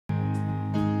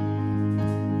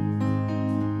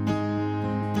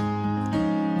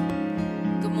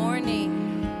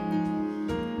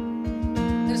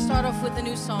off with a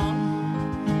new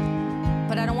song,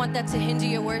 but I don't want that to hinder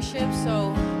your worship,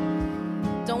 so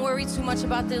don't worry too much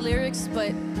about the lyrics,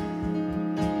 but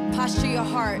posture your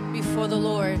heart before the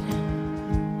Lord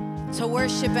to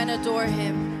worship and adore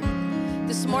Him.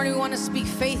 This morning we want to speak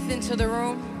faith into the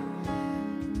room.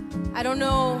 I don't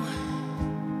know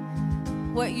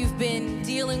what you've been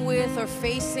dealing with or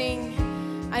facing.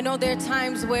 I know there are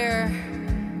times where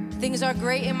things are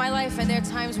great in my life, and there are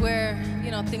times where,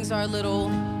 things are a little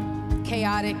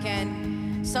chaotic,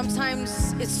 and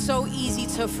sometimes it's so easy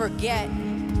to forget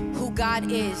who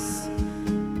God is,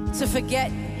 to forget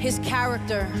His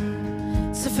character,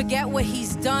 to forget what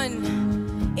He's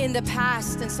done in the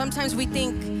past. And sometimes we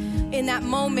think in that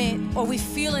moment, or we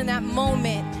feel in that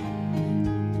moment,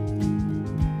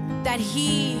 that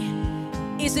He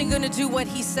isn't gonna do what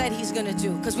He said He's gonna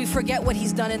do, because we forget what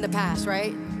He's done in the past,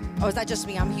 right? Or is that just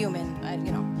me? I'm human,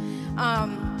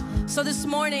 So this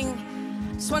morning,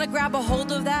 I just wanna grab a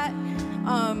hold of that.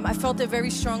 I felt it very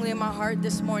strongly in my heart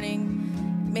this morning.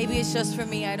 Maybe it's just for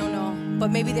me, I don't know.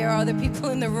 But maybe there are other people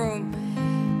in the room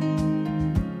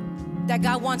that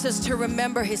God wants us to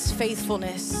remember His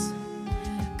faithfulness.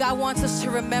 God wants us to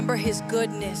remember His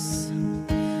goodness.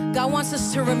 God wants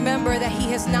us to remember that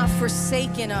He has not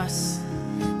forsaken us,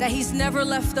 that He's never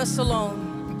left us alone.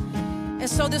 And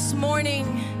so this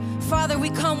morning, Father, we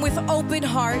come with open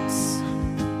hearts.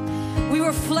 We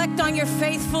reflect on your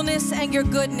faithfulness and your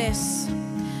goodness.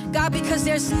 God, because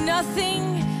there's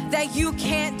nothing that you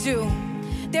can't do.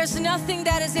 There's nothing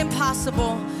that is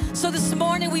impossible. So this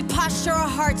morning we posture our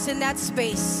hearts in that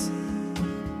space.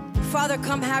 Father,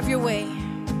 come have your way.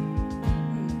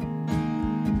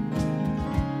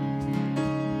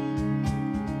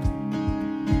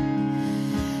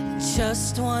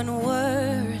 Just one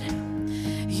word,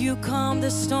 you calm the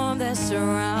storm that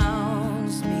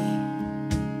surrounds me.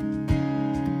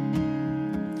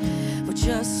 With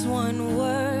just one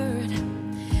word,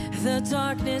 the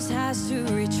darkness has to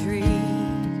retreat.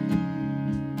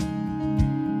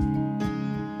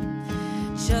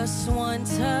 Just one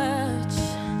touch,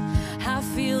 I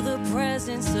feel the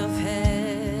presence of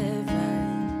heaven.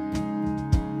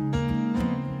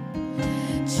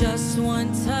 Just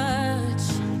one touch,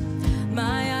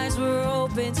 my eyes were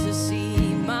open to see.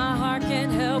 My heart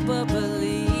can't help but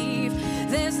believe.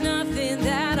 There's nothing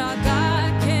that our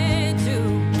God can't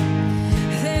do.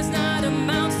 There's not a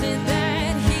mountain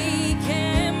that He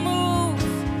can move.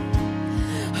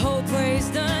 Oh,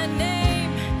 praise the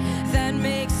name that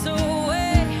makes a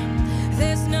way.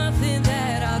 There's nothing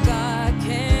that our God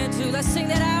can't do. Let's sing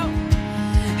that out.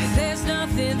 There's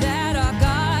nothing that our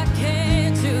God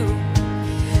can't do.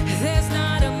 There's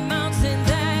not a mountain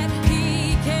that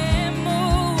He can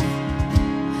move.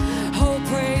 Oh,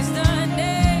 praise the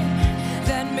name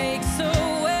that makes a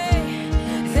way.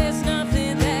 There's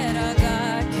nothing that our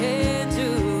God can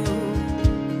do.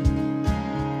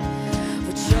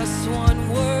 With just one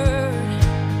word,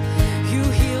 you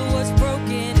heal what's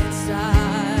broken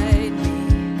inside me.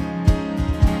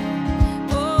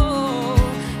 Oh,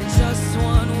 just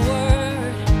one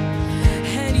word,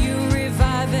 and you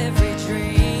revive every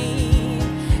dream.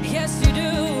 Yes, you do.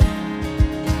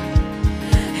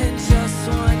 And just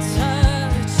one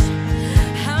touch,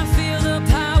 I feel the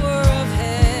power of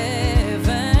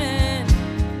heaven.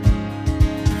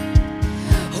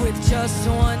 With just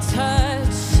one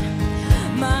touch,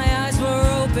 my eyes were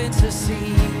open to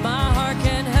see. My heart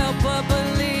can't help but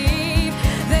believe.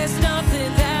 There's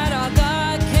nothing that our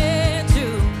God can't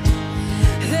do.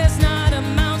 There's not a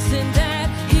mountain that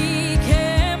He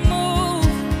can move.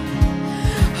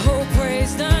 Oh,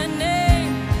 praise the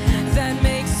name that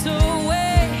makes a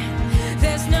way.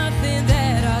 There's nothing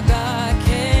that our God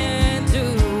can do.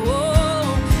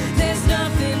 Oh, there's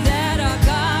nothing that our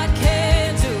God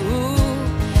can do.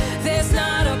 There's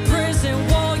not a prison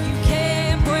wall you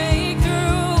can't break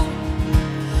through.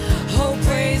 Oh,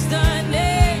 praise the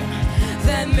name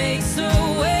that makes a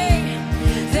way.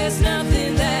 There's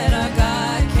nothing that our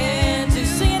God can do.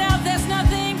 Sing it out. There's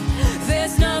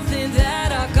nothing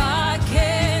that our God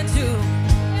can do.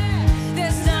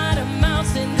 There's not a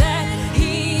mountain that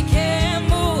He can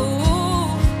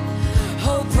move.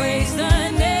 Oh, praise the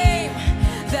name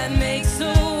that makes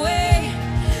a way.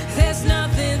 There's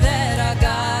nothing that our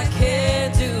God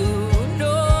can do.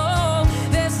 No,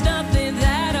 there's nothing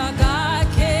that our God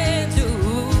can do.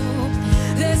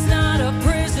 There's not a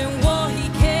prison wall He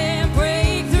can't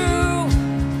break through.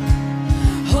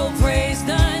 Oh, praise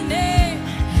the name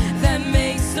that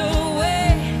makes a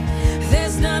way.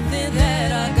 There's nothing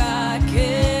that our God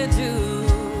can do.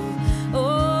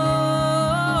 Oh,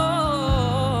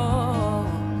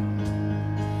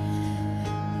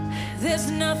 there's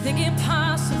nothing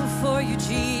impossible for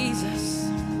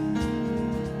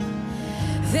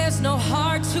no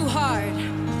heart too hard.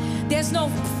 There's no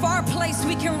far place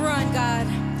we can run, God.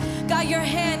 God, your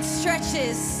hand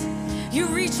stretches. You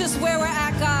reach us where we're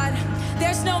at, God.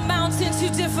 There's no mountain too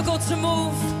difficult to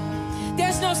move.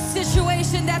 There's no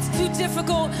situation that's too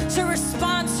difficult to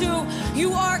respond to.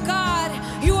 You are God.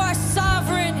 You are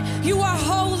sovereign. You are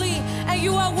holy. And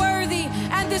you are worthy.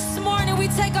 And this morning we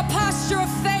take a posture of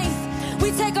faith.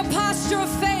 We take a posture of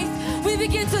faith. We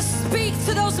begin to speak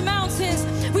to those mountains.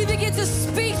 We begin to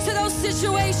speak to those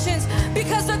situations.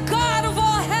 Because the God of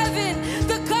all heaven,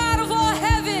 the God of all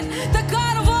heaven, the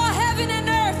God of all heaven and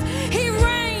earth, He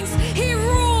reigns, He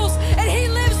rules, and He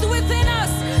lives within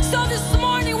us. So this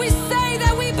morning we say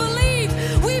that we believe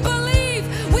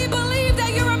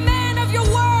that you're a man of your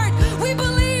word. We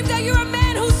believe that you're a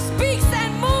man who speaks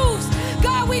and moves.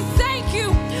 God, we thank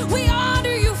you. We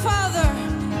honor you, Father.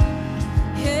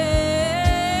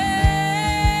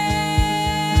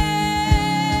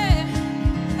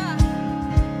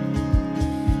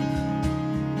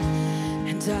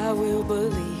 I will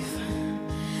believe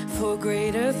for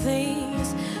greater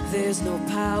things. There's no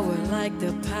power like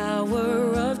the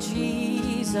power of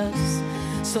Jesus.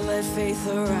 So let faith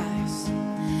arise.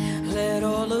 Let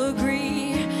all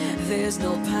agree. There's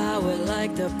no power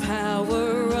like the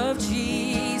power of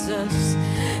Jesus.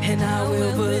 And I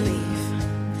will believe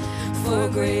for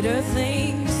greater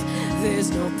things. There's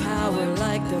no power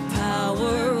like the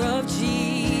power of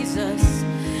Jesus.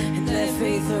 And let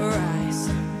faith arise.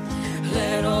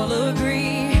 Let all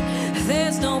agree,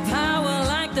 there's no power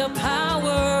like the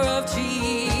power of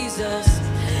Jesus.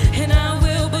 And I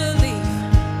will believe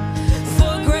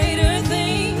for greater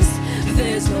things.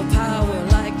 There's no power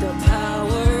like the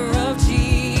power of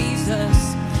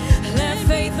Jesus. Let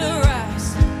faith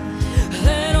arise.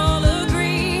 Let all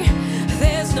agree,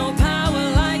 there's no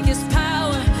power like His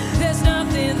power. There's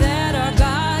nothing that our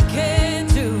God can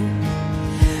do.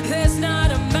 There's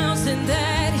not a mountain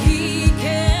that He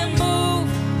can move.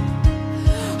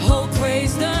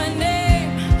 Praise the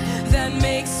name that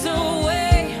makes a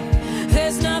way.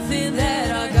 There's nothing that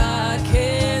our God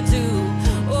can do.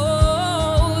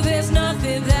 Oh, there's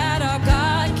nothing that our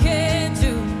God can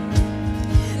do.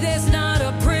 There's not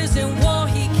a prison wall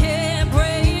He can't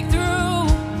break through.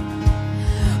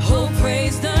 Oh,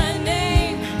 praise the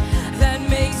name that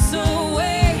makes a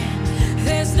way.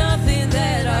 There's nothing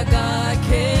that our God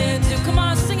can do. Come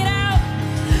on, sing it out.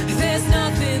 There's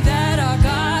nothing that our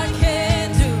God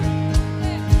can do.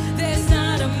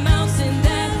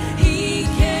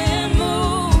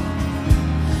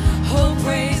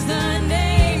 Praise the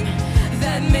name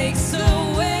that makes a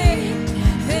way.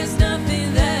 There's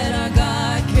nothing that our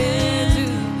God can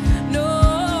do.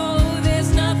 No,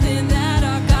 there's nothing that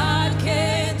our God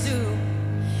can do.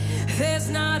 There's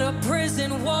not a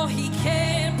prison wall He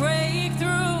can't break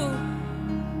through.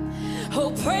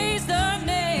 Oh, praise the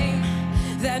name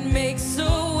that makes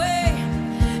a way.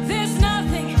 There's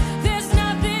nothing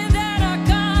that our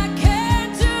God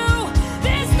can do.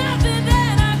 There's nothing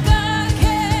that our God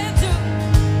can do.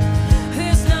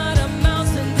 There's not a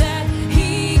mountain that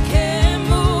He can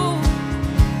move.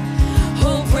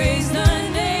 Oh, praise the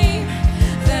name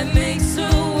that makes a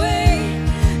way.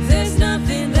 There's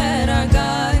nothing that our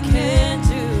God can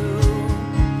do.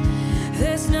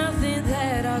 There's nothing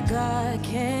that our God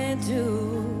can do.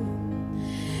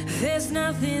 There's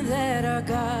nothing that our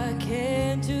God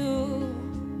can do.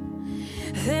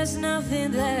 There's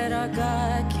nothing that our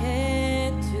God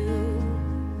can't do.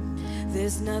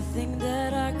 There's nothing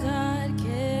that our God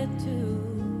can't do.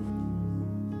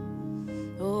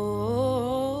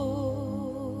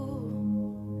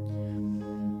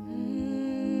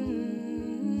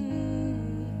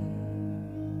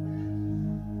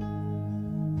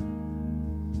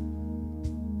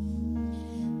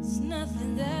 There's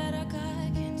nothing that our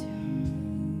God can do.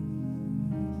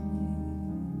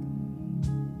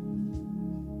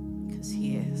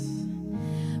 He is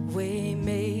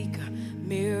Waymaker,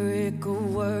 miracle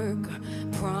worker,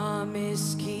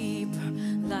 promise keeper,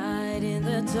 light in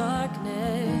the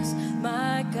darkness. My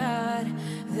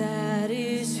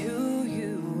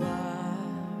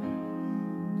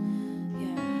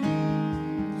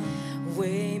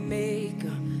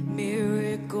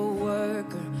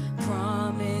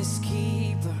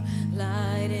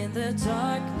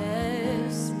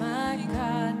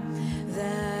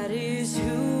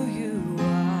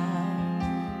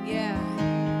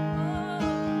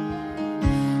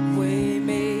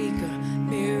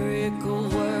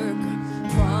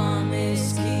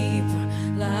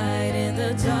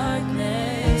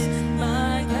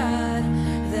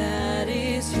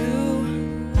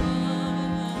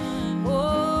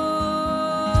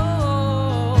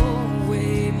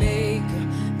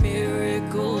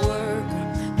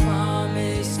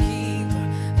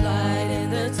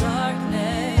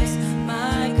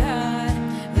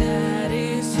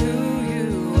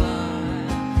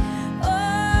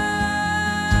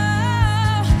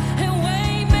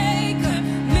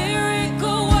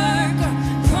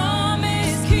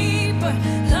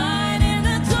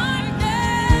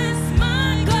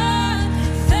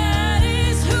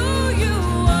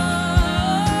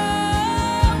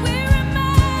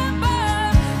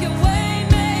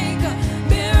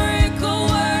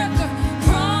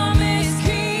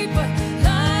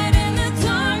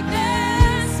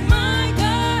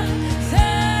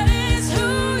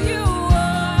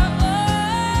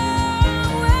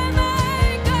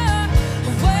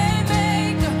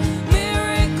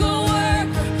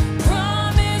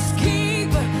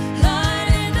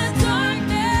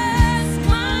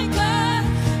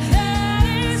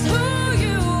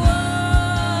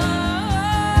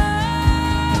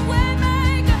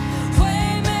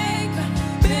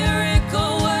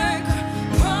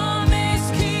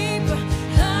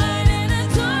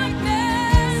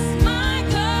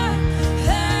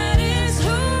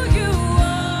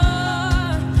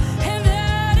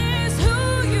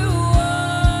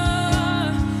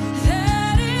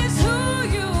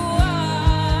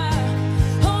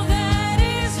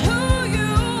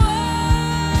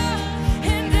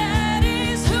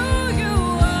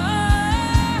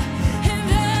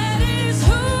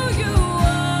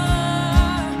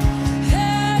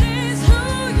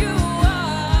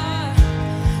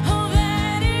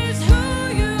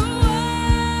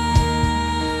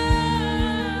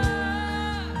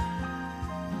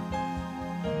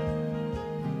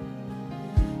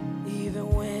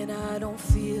don't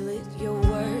feel it, you're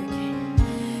working.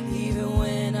 Even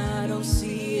when I don't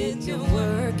see it, you're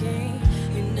working.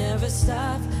 You never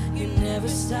stop working. You never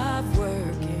stop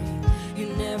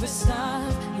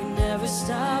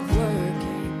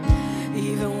working.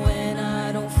 Even when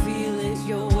I don't feel it,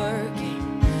 you're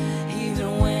working.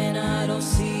 Even when I don't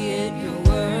see it, you're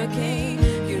working.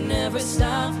 You never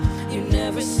stop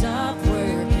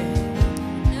working.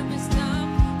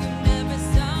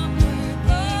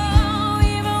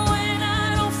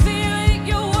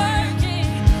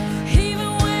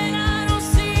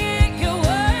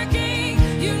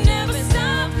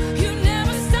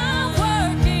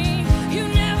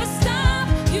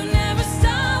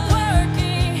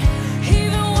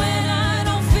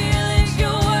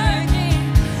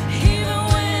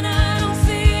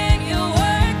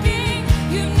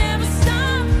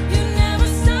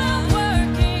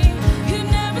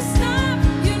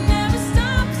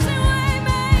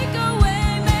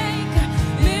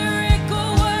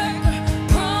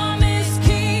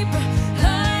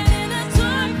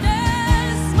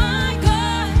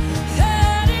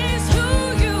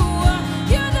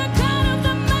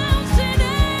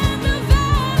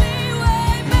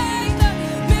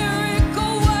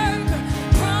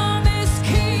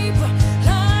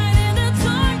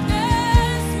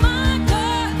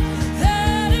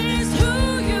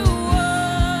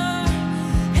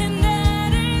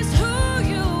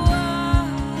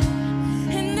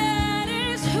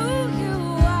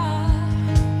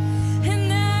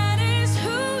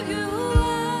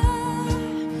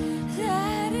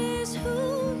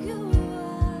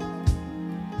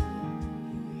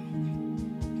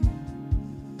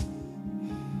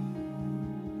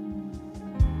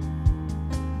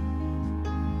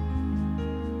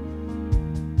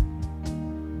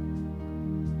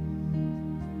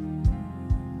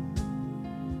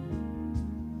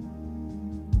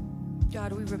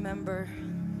 God, we remember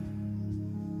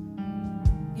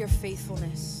your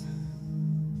faithfulness.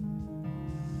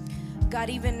 God,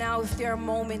 even now, if there are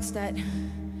moments that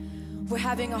we're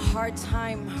having a hard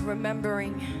time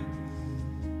remembering,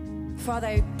 Father,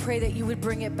 I pray that you would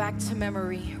bring it back to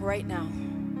memory right now.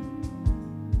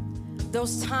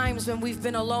 Those times when we've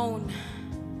been alone,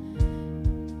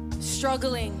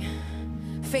 struggling,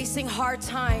 facing hard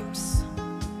times,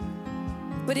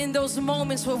 but in those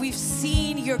moments where we've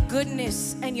seen your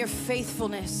goodness and your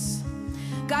faithfulness,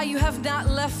 God, you have not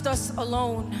left us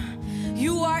alone.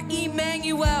 You are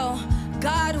Emmanuel,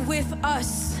 God with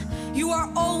us. You are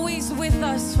always with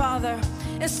us, Father.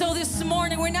 And so this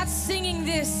morning, we're not singing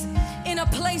this in a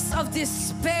place of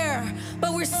despair,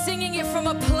 but we're singing it from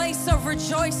a place of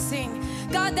rejoicing.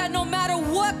 God, that no matter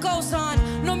what goes on,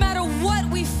 no matter what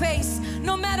we face,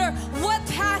 no matter what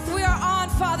path we are on,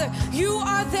 Father, you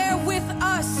are there with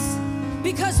us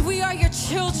because we are your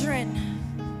children.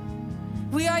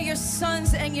 We are your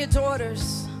sons and your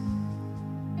daughters.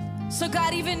 So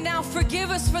God, even now,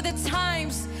 forgive us for the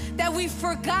times that we've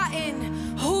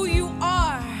forgotten who you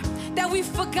are, that we've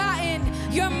forgotten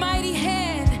your mighty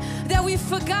hand, that we've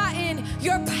forgotten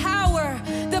your power,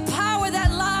 the power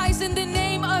that lies in the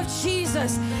name of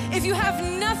Jesus. If you have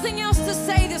nothing else to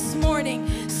say this morning,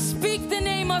 speak the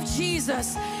name of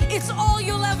Jesus. It's all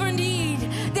you'll ever need.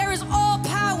 There is all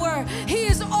power. He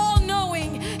is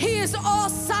all-knowing. He is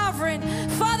all-sovereign.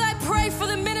 Father, I pray for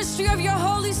the ministry of your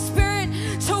Holy Spirit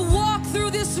to walk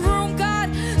through this room,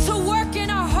 God, to work in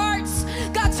our hearts,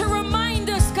 God, to remind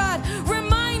us, God,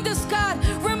 remind us, God,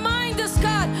 remind us,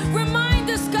 God, remind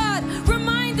us, God,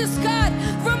 remind us, God,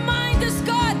 remind us,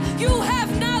 God, you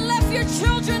have not left your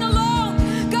children alone.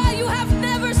 God, you have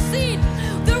never seen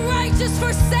the righteous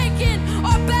forsaken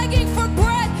or begging for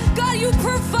bread. God, you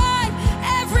provide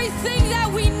everything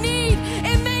that we need.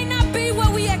 It may not be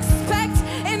what we expect.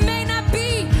 It may not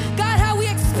be, God, how we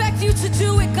expect you to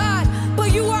do it, God,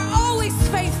 but you are always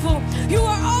faithful. You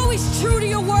are always true to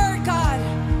your word, God.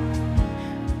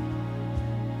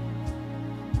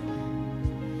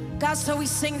 God, so we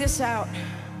sing this out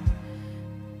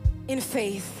in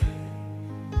faith.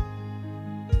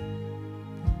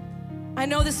 I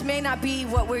know this may not be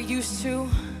what we're used to,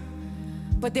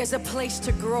 but there's a place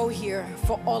to grow here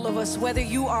for all of us, whether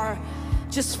you are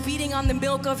just feeding on the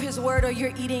milk of his word or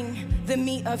you're eating the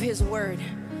meat of his word.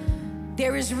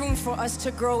 There is room for us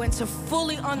to grow and to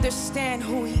fully understand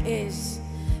who he is.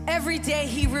 Every day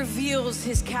he reveals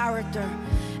his character.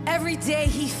 Every day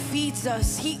he feeds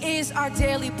us. He is our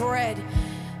daily bread.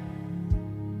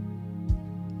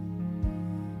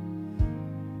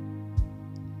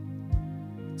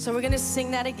 So we're gonna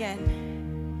sing that again.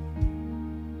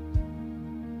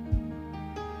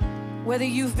 Whether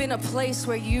you've been a place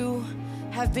where you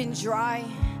have been dry,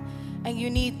 and you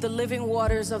need the living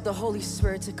waters of the Holy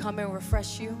Spirit to come and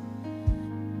refresh you,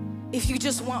 if you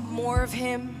just want more of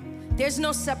Him, there's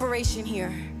no separation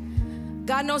here.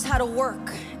 God knows how to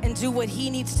work and do what He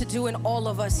needs to do in all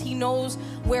of us. He knows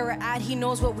where we're at. He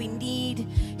knows what we need.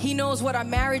 He knows what our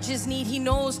marriages need. He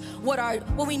knows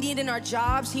what we need in our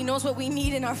jobs. He knows what we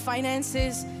need in our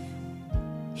finances.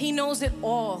 He knows it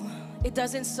all. It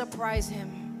doesn't surprise Him.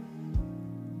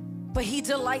 But He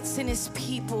delights in His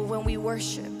people when we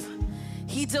worship.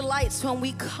 He delights when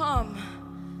we come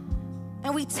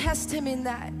and we test Him in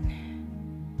that.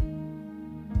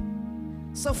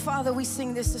 So Father, we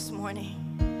sing this morning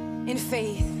in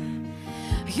faith.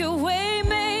 Your way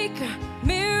maker,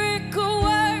 miracle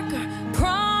worker,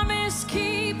 promise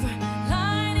keeper,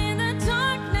 light in the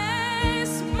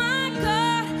darkness, my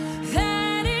God,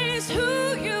 that is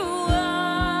who you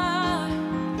are.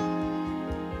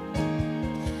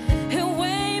 Your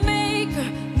way maker,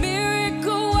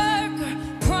 miracle worker,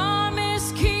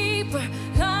 promise keeper,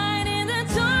 light in the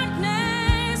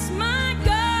darkness, my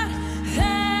God,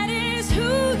 that is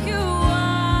who you are.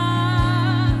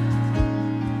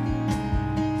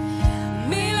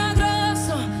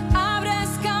 Milagroso,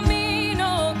 abres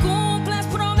camino, cumples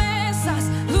promesas,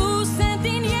 luz en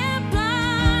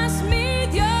tinieblas, mi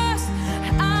Dios,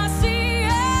 así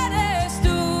eres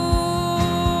tú.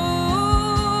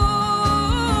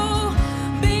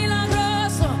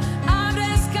 Milagroso,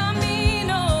 abres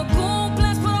camino,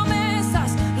 cumples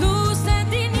promesas, luz en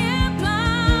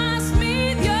tinieblas,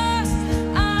 mi Dios,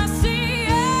 así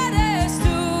eres tú.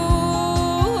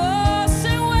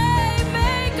 Say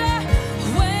waymaker,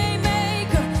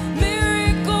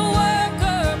 miracle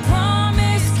worker,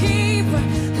 promise keeper,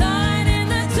 light in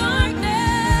the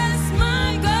darkness, my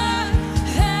God,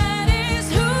 that is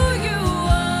who you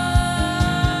are.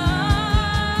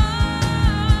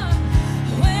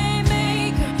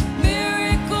 Waymaker,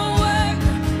 miracle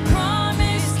worker,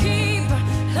 promise keeper,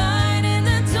 light in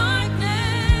the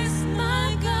darkness,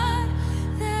 my God,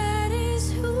 that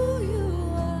is who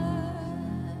you are.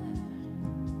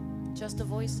 Just the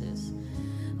voices.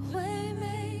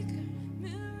 Waymaker,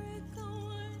 miracle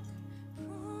worker,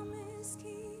 promise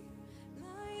keeper,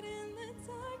 light in the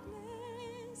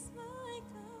darkness, my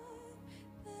God,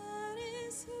 that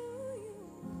is who you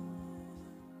are.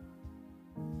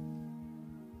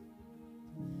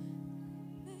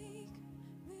 Make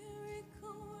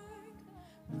miracle worker,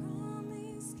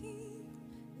 promise keeper,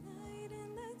 light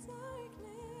in the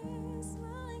darkness,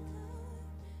 my God,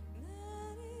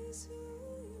 that is who you are.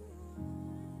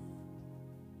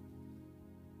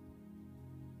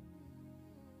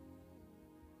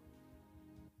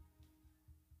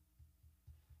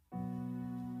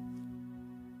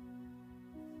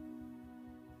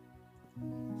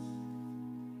 Goodness, God.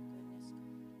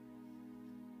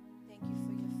 Thank you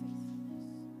for your faithfulness.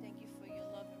 Thank you for your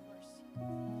love and mercy.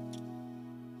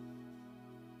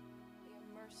 Your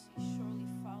mercy surely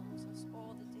follows us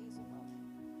all the days of our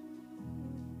life.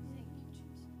 Thank you,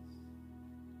 Jesus.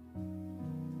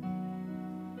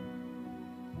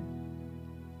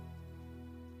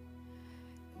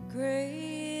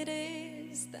 Great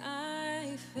is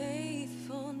thy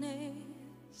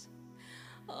faithfulness,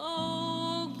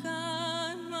 O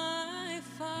God, my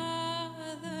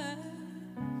Father.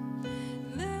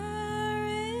 There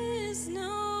is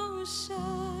no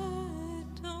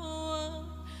shadow of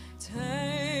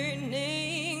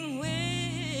turning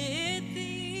with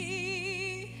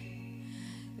thee.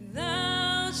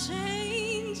 Thou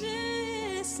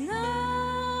changest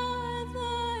not,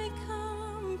 thy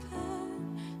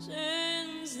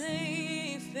compassions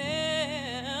they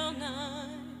fail not.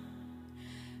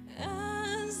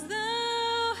 As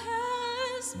thou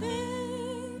hast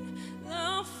been,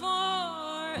 thou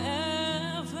forever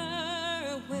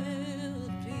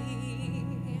wilt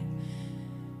be.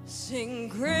 Sing,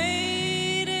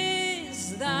 great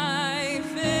is thy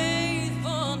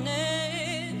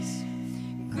faithfulness.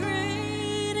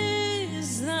 Great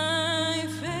is thy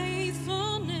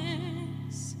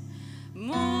faithfulness.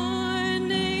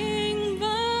 Morning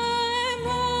by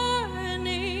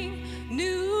morning,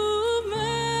 new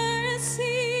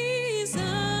mercies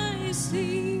I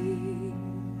see.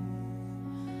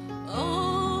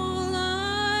 All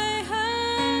I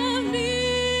have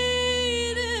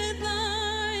needed,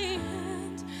 thy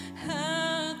hand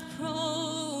hath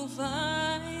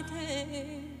provided.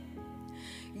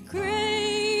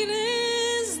 Great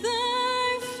is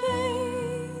thy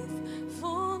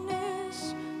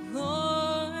faithfulness,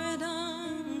 Lord,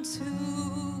 unto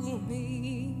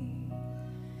me.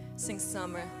 Sing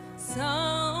summer,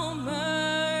 summer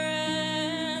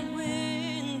and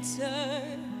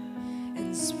winter,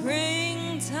 and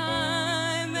springtime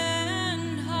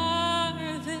and harvest.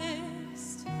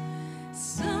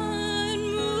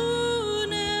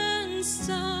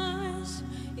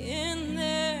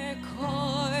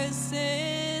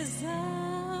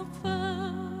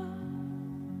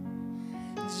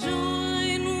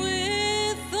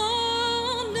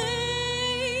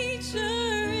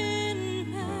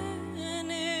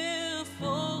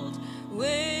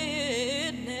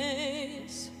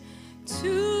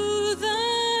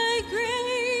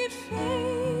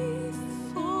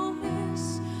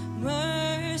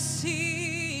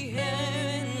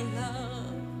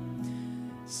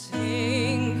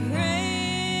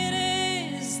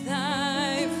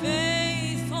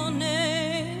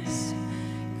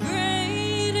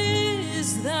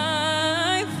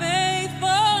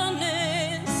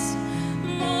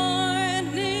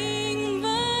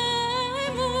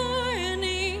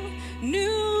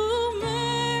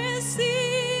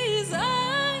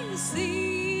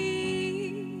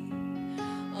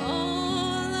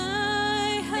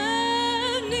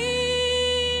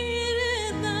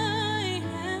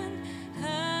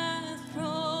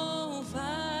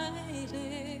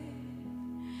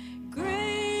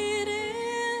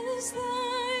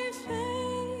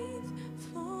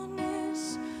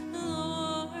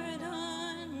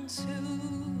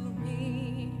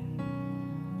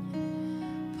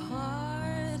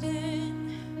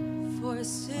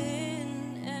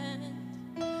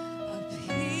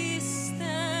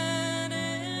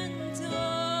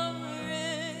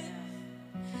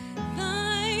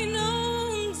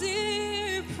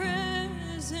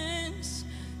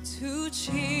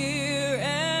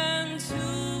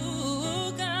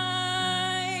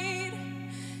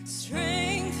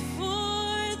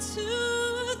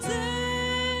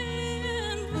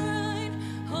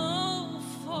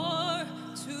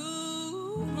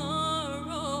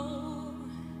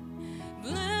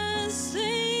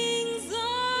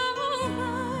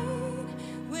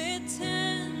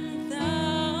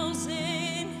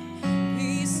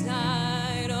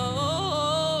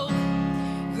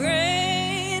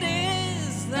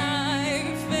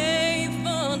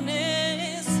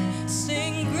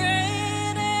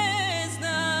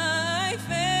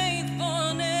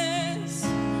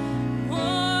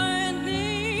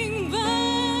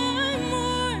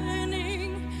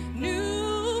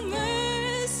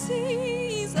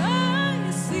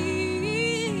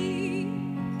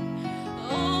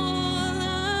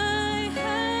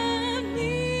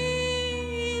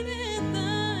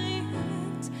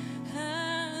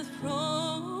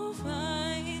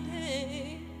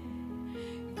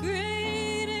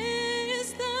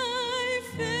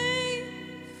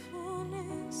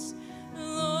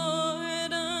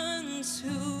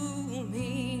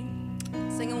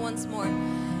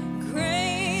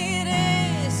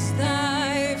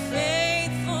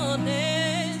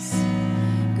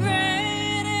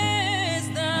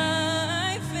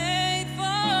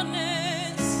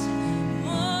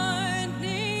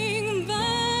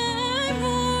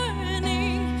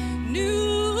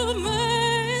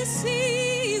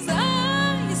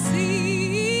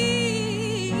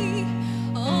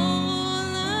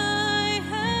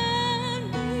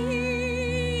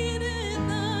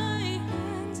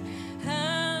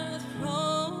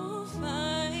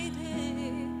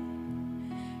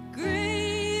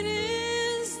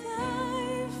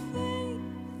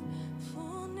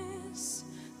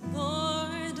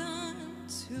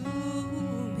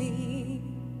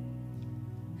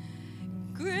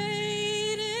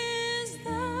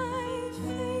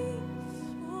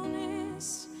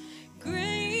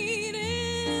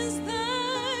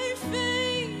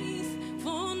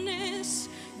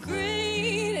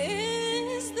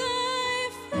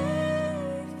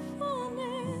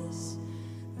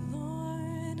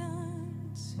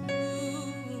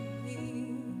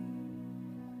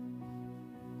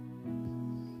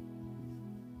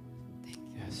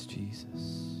 Yes,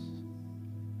 Jesus.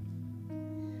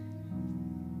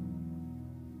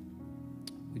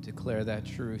 We declare that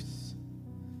truth.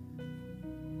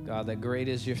 God, that great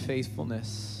is your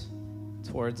faithfulness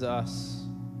towards us.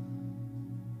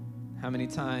 How many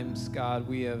times, God,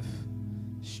 we have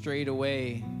strayed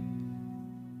away,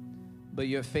 but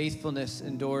your faithfulness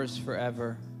endures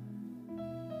forever.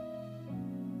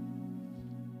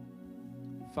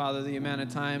 Father, the amount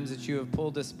of times that you have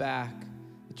pulled us back,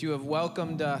 that you have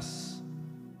welcomed us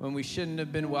when we shouldn't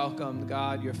have been welcomed,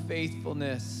 God, your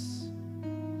faithfulness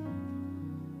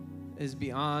is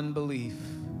beyond belief.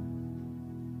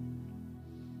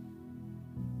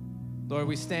 Lord,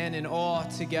 we stand in awe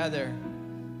together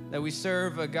that we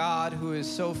serve a God who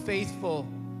is so faithful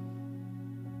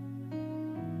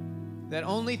that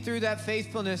only through that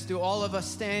faithfulness do all of us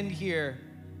stand here.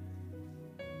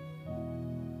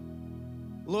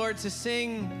 Lord, to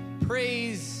sing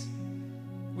praise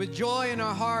with joy in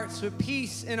our hearts, with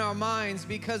peace in our minds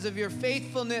because of your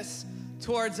faithfulness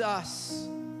towards us.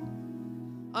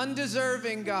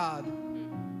 Undeserving, God.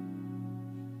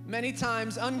 Many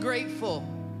times ungrateful.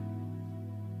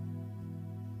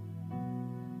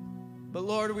 But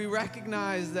Lord, we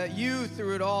recognize that you,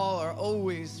 through it all, are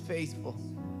always faithful.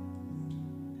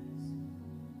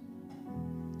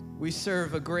 We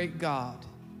serve a great God,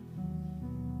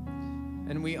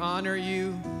 and we honor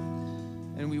you,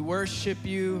 and we worship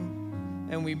you,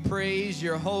 and we praise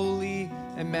your holy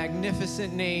and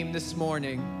magnificent name this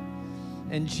morning.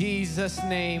 In Jesus'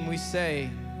 name we say,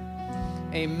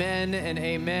 amen and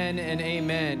amen and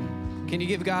amen. Can you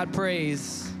give God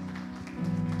praise?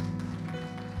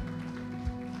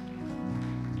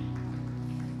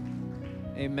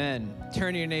 Amen.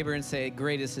 Turn to your neighbor and say,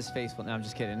 great is his faithfulness. No, I'm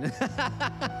just kidding.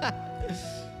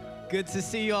 Good to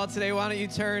see you all today. Why don't you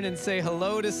turn and say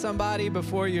hello to somebody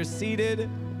before you're seated?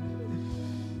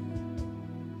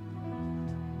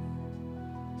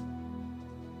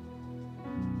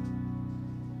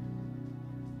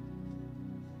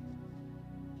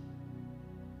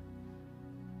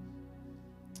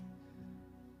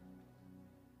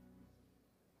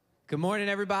 Good morning,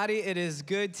 everybody. It is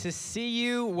good to see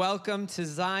you. Welcome to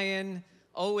Zion.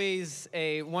 Always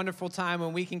a wonderful time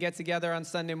when we can get together on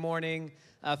Sunday morning.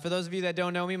 For those of you that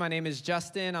don't know me, my name is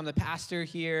Justin. I'm the pastor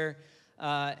here,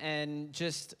 and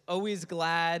just always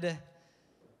glad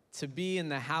to be in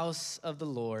the house of the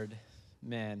Lord.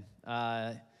 Man,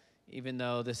 even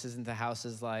though this isn't the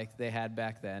houses like they had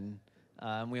back then,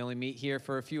 we only meet here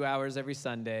for a few hours every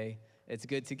Sunday. It's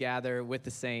good to gather with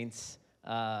the saints.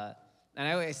 And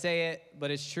I always say it,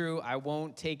 but it's true. I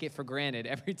won't take it for granted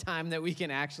every time that we can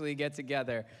actually get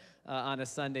together on a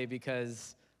Sunday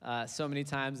because so many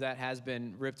times that has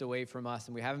been ripped away from us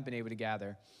and we haven't been able to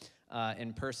gather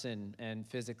in person and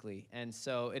physically. And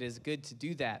so it is good to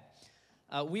do that.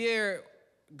 We are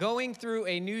going through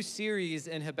a new series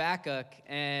in Habakkuk,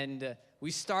 and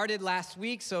we started last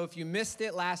week. So if you missed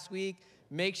it last week,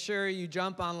 make sure you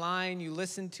jump online, you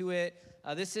listen to it.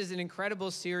 This is an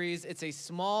incredible series. It's a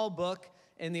small book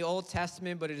in the Old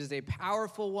Testament, but it is a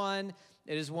powerful one.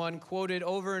 It is one quoted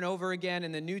over and over again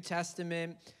in the New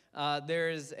Testament. There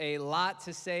is a lot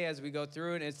to say as we go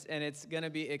through it, and it's going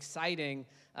to be exciting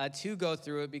to go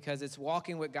through it because it's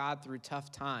walking with God through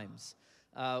tough times,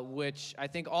 which I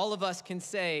think all of us can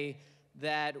say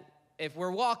that if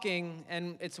we're walking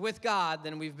and it's with God,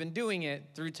 then we've been doing it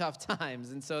through tough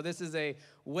times. And so this is a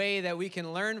way that we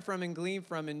can learn from and glean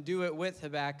from and do it with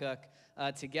Habakkuk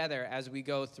together as we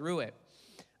go through it.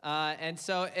 And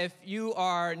so if you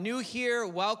are new here,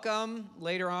 welcome.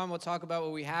 Later on, we'll talk about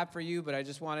what we have for you, but I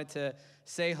just wanted to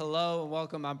say hello and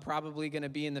welcome. I'm probably going to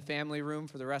be in the family room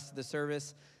for the rest of the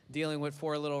service dealing with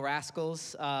 4 little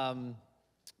rascals.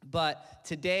 But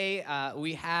today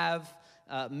we have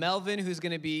Melvin, who's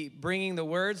going to be bringing the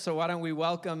word. So why don't we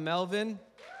welcome Melvin?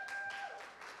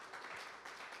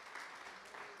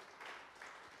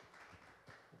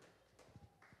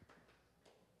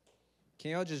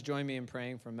 Can you all just join me in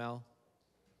praying for Mel?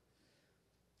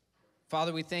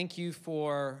 Father, we thank you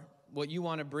for what you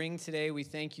want to bring today. We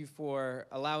thank you for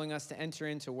allowing us to enter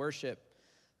into worship.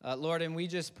 Lord, and we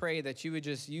just pray that you would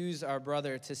just use our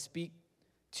brother to speak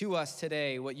to us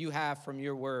today what you have from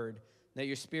your word, that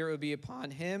your spirit would be upon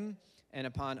him and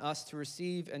upon us to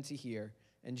receive and to hear.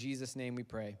 In Jesus' name we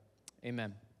pray.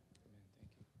 Amen.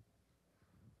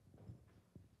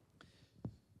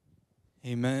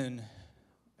 Amen.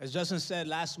 As Justin said,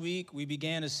 last week we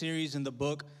began a series in the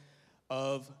book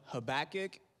of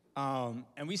Habakkuk, and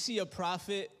we see a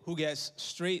prophet who gets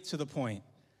straight to the point.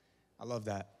 I love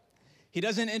that. He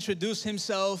doesn't introduce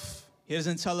himself. He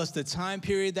doesn't tell us the time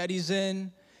period that he's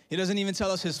in. He doesn't even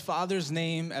tell us his father's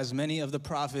name as many of the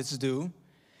prophets do.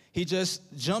 He just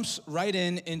jumps right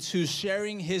into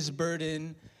sharing his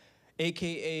burden,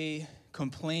 AKA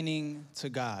complaining to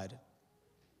God.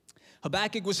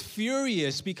 Habakkuk was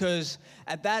furious because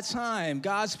at that time,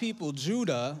 God's people,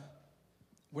 Judah,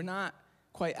 were not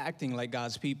quite acting like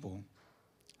God's people.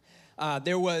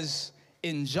 There was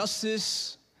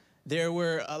injustice. There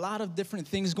were a lot of different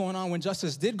things going on. When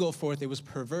justice did go forth, it was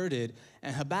perverted.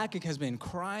 And Habakkuk has been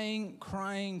crying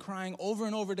over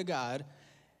and over to God,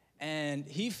 and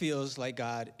he feels like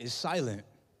God is silent.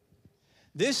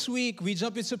 This week, we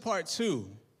jump into part 2.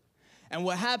 And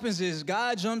what happens is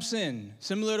God jumps in,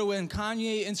 similar to when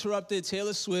Kanye interrupted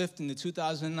Taylor Swift in the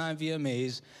 2009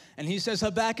 VMAs, and he says,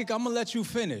 Habakkuk, I'm going to let you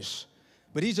finish.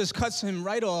 But he just cuts him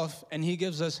right off, and he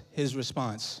gives us his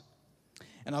response.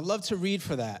 And I'd love to read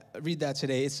that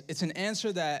today. It's an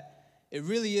answer that it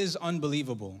really is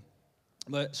unbelievable.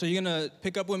 So you're going to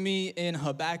pick up with me in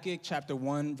Habakkuk chapter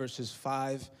 1, verses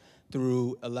 5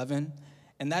 through 11.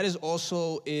 And that is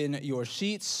also in your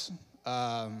sheets.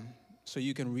 So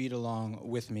you can read along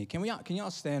with me. Can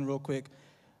y'all stand real quick?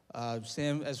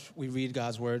 Stand as we read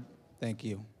God's word. Thank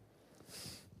you.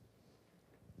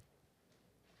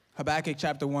 Habakkuk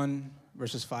chapter 1,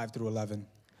 verses 5 through 11.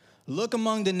 Look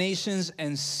among the nations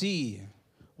and see,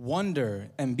 wonder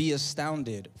and be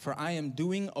astounded, for I am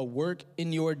doing a work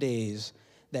in your days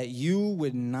that you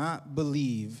would not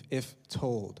believe if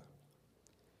told.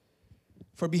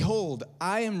 For behold,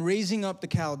 I am raising up the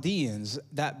Chaldeans,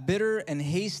 that bitter and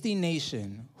hasty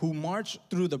nation, who march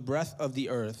through the breadth of the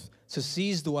earth to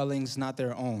seize dwellings not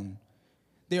their own.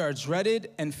 They are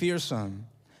dreaded and fearsome.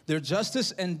 Their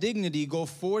justice and dignity go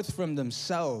forth from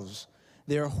themselves.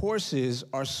 Their horses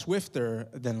are swifter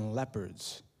than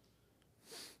leopards.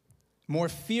 More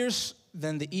fierce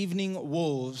than the evening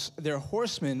wolves, their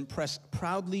horsemen press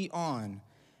proudly on.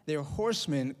 Their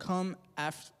horsemen come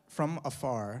from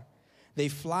afar. They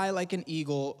fly like an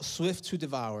eagle, swift to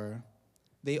devour.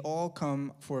 They all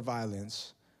come for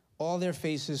violence. All their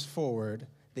faces forward,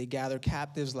 they gather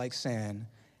captives like sand.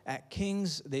 At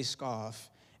kings they scoff,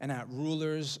 and at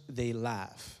rulers they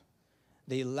laugh.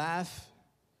 They laugh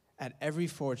at every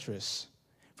fortress,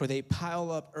 for they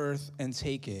pile up earth and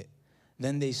take it.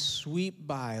 Then they sweep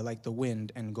by like the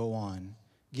wind and go on.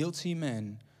 Guilty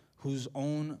men whose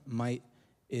own might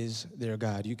is their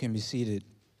God. You can be seated.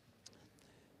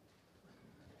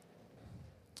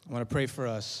 I want to pray for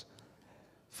us.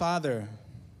 Father,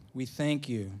 we thank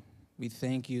you. We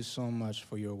thank you so much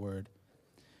for your word.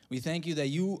 We thank you that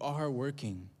you are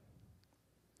working,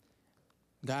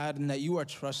 God, and that you are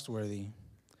trustworthy,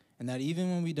 and that even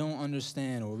when we don't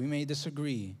understand or we may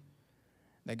disagree,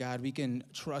 that, God, we can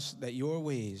trust that your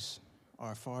ways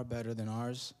are far better than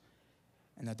ours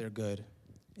and that they're good.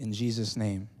 In Jesus'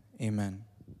 name, amen.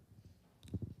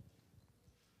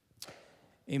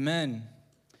 Amen.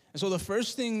 And so the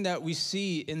first thing that we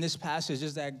see in this passage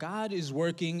is that God is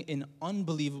working in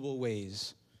unbelievable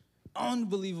ways.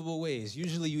 Unbelievable ways.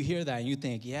 Usually you hear that and you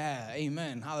think, yeah,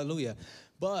 amen, hallelujah.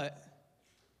 But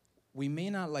we may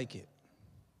not like it.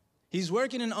 He's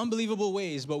working in unbelievable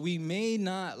ways, but we may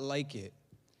not like it.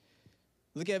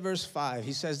 Look at verse 5.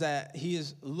 He says that he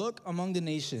is, look among the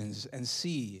nations and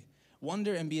see,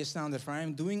 wonder and be astounded, for I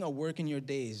am doing a work in your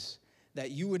days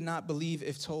that you would not believe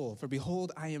if told. For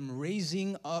behold, I am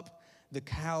raising up the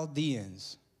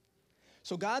Chaldeans.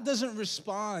 So God doesn't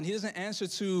respond. He doesn't answer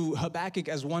to Habakkuk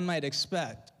as one might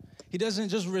expect. He doesn't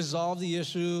just resolve the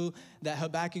issue that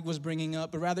Habakkuk was bringing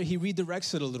up, but rather he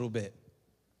redirects it a little bit.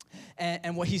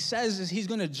 And what he says is he's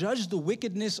going to judge the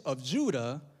wickedness of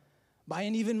Judah by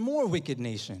an even more wicked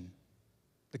nation,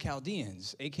 the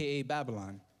Chaldeans, a.k.a.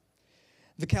 Babylon.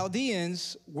 The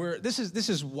Chaldeans were, this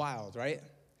is wild, right?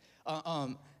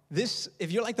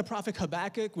 If you're like the prophet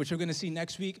Habakkuk, which we're going to see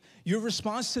next week, your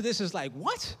response to this is like,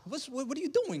 what? What are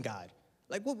you doing, God?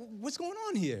 Like, what's going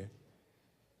on here?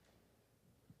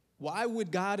 Why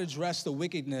would God address the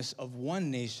wickedness of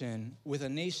one nation with a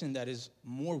nation that is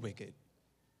more wicked?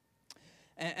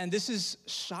 And this is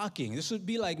shocking. This would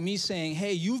be like me saying,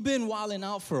 hey, you've been wilding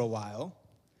out for a while,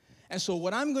 and so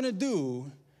what I'm going to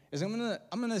do is I'm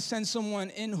going to send someone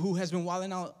in who has been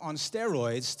wilding out on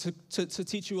steroids to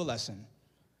teach you a lesson.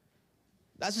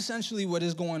 That's essentially what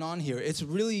is going on here. It's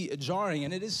really jarring,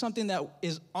 and it is something that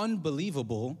is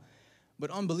unbelievable,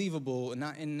 but unbelievable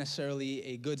not in necessarily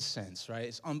a good sense, right?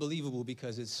 It's unbelievable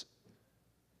because it's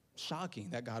shocking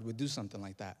that God would do something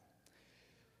like that.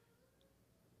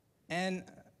 And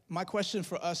my question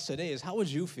for us today is, how would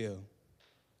you feel?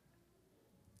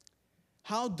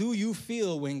 How do you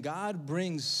feel when God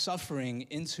brings suffering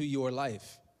into your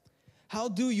life? How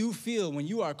do you feel when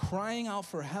you are crying out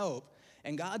for help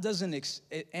and God doesn't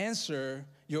answer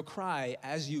your cry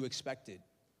as you expected?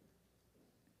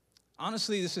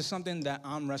 Honestly, this is something that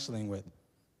I'm wrestling with.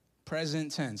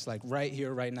 Present tense, like right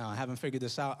here, right now. I haven't figured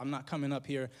this out. I'm not coming up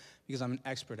here because I'm an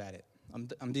expert at it.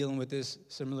 I'm dealing with this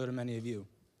similar to many of you.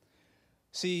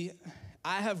 See,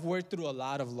 I have worked through a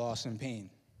lot of loss and pain.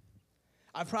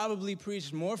 I've probably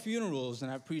preached more funerals than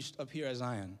I've preached up here at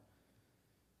Zion.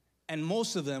 And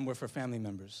most of them were for family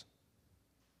members.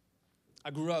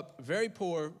 I grew up very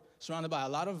poor, surrounded by a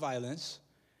lot of violence.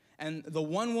 And the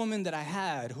one woman that I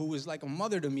had who was like a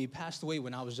mother to me passed away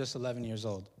when I was just 11 years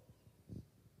old.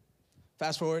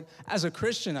 Fast forward, as a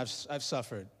Christian, I've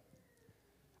suffered.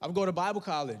 I would go to Bible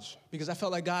college because I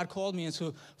felt like God called me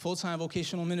into full-time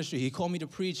vocational ministry. He called me to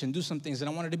preach and do some things, and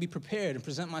I wanted to be prepared and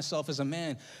present myself as a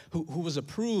man who was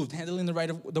approved, handling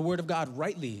the word of God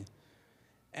rightly.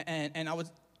 And I would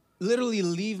literally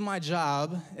leave my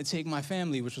job and take my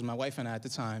family, which was my wife and I at the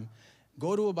time,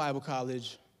 go to a Bible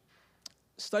college,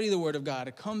 study the word of God,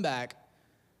 and come back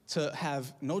to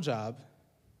have no job,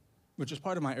 which is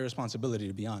part of my irresponsibility,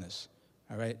 to be honest,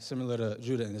 all right, similar to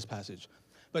Judah in this passage.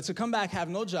 But to come back, have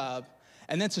no job,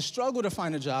 and then to struggle to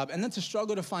find a job, and then to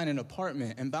struggle to find an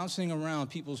apartment and bouncing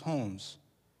around people's homes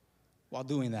while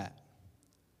doing that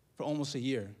for almost a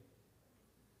year.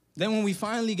 Then when we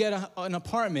finally get an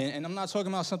apartment, and I'm not talking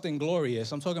about something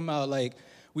glorious, I'm talking about like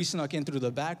we snuck in through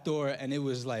the back door, and it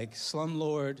was like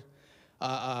slumlord.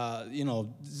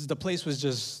 The place was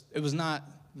just, it was not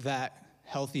that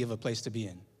healthy of a place to be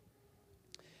in.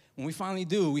 When we finally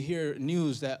do, we hear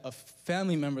news that a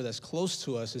family member that's close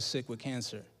to us is sick with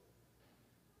cancer.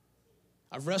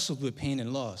 I've wrestled with pain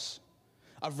and loss.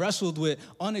 I've wrestled with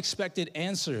unexpected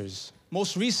answers.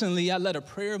 Most recently, I led a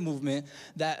prayer movement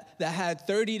that had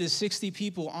 30 to 60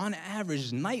 people on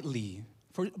average nightly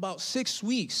for about 6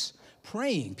 weeks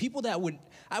praying. People that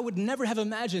I would never have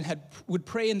imagined would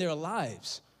pray in their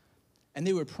lives. And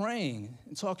they were praying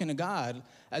and talking to God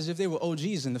as if they were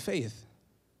OGs in the faith.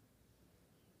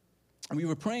 And we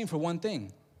were praying for one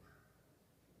thing.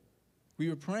 We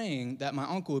were praying that my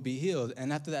uncle would be healed.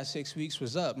 And after that 6 weeks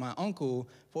was up, my uncle,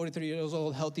 43 years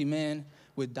old, healthy man,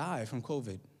 would die from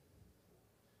COVID.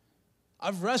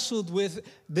 I've wrestled with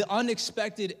the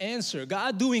unexpected answer.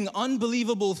 God doing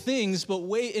unbelievable things, but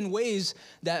in ways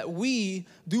that we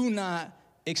do not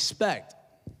expect.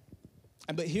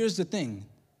 But here's the thing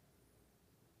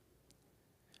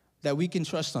that we can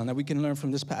trust on, that we can learn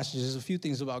from this passage. There's a few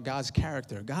things about God's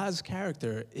character. God's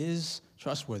character is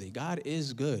trustworthy. God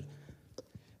is good.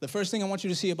 The first thing I want you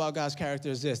to see about God's character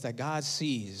is this, that God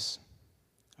sees,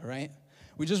 all right?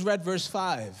 We just read verse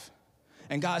 5,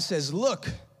 and God says, look,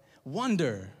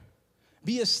 wonder,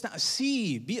 be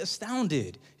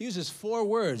astounded. He uses 4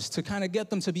 words to kind of get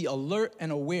them to be alert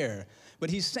and aware. But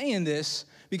he's saying this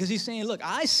because he's saying, look,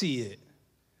 I see it.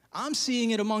 I'm seeing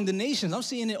it among the nations. I'm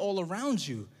seeing it all around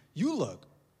you. You look.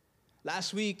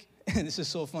 Last week, and this is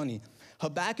so funny,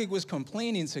 Habakkuk was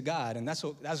complaining to God, and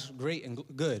that's great and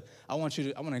good. I want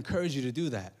to encourage you to do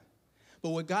that. But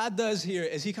what God does here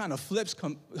is he kind of flips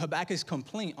Habakkuk's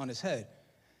complaint on his head.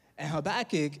 And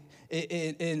Habakkuk,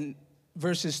 in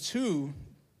verses 2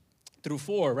 through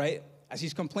 4, right, as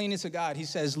he's complaining to God, he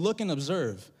says, look and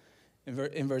observe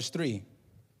in verse 3,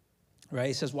 right?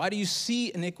 He says, why do you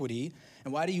see iniquity,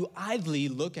 and why do you idly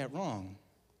look at wrong?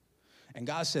 And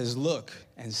God says, look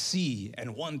and see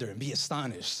and wonder and be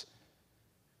astonished.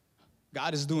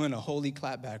 God is doing a holy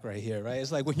clapback right here, right?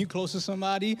 It's like when you're close to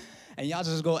somebody and y'all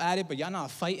just go at it, but y'all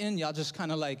not fighting. Y'all just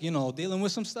kind of like, dealing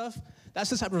with some stuff. That's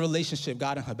the type of relationship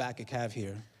God and Habakkuk have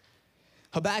here.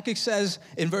 Habakkuk says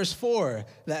in verse 4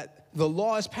 that the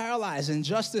law is paralyzed and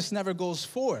justice never goes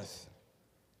forth.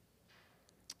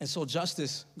 And so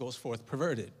justice goes forth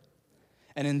perverted.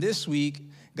 And in this week,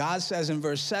 God says in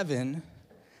verse 7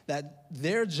 that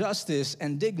their justice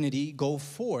and dignity go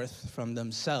forth from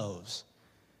themselves.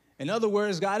 In other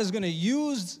words, God is going to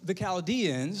use the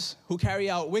Chaldeans who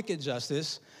carry out wicked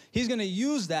justice. He's going to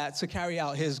use that to carry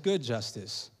out his good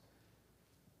justice.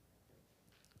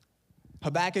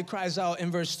 Habakkuk cries out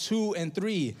in verse 2 and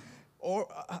 3, or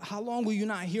how long will you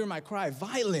not hear my cry?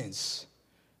 Violence,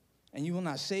 and you will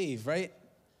not save, right?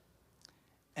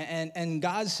 And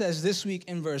God says this week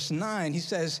in verse 9, he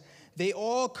says, they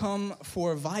all come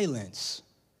for violence.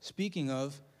 Speaking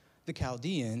of the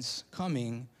Chaldeans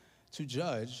coming to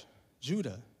judge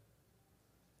Judah.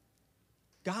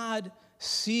 God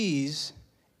sees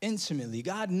intimately.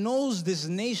 God knows this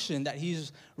nation that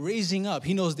he's raising up.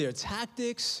 He knows their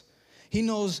tactics. He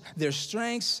knows their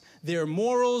strengths, their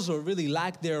morals, or really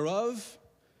lack thereof.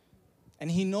 And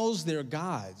he knows their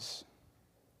gods.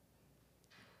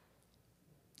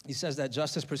 He says that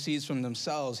justice proceeds from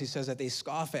themselves. He says that they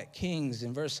scoff at kings.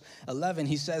 In verse 11,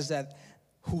 he says that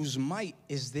whose might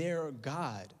is their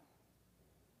God.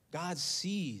 God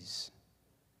sees.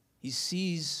 He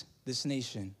sees this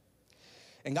nation.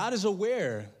 And God is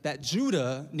aware that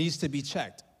Judah needs to be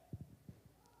checked.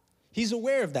 He's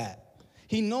aware of that.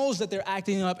 He knows that they're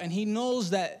acting up, and he knows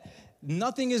that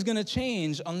nothing is going to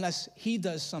change unless he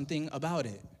does something about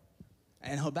it.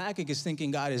 And Habakkuk is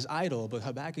thinking God is idle, but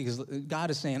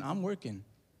God is saying, I'm working,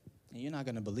 and you're not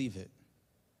going to believe it.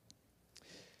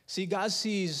 See, God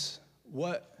sees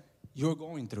what you're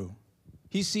going through.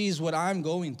 He sees what I'm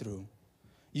going through.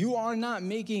 You are not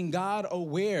making God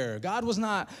aware. God was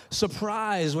not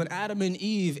surprised when Adam and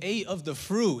Eve ate of the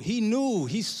fruit. He knew,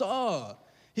 he saw.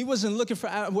 He wasn't looking for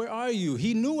Adam. Where are you?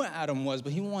 He knew where Adam was,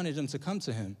 but he wanted him to come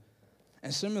to him.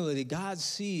 And similarly, God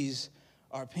sees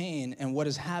our pain and what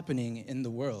is happening in the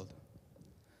world.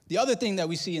 The other thing that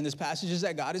we see in this passage is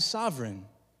that God is sovereign.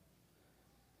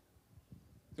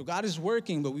 So God is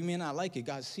working, but we may not like it.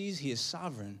 God sees, he is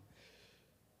sovereign.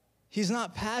 He's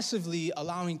not passively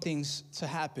allowing things to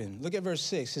happen. Look at verse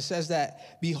 6. It says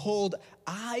that, behold,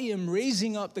 I am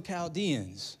raising up the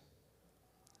Chaldeans.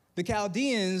 The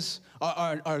Chaldeans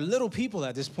are little people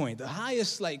at this point. The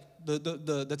highest, like,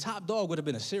 the top dog would have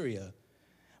been Assyria.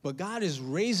 But God is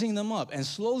raising them up, and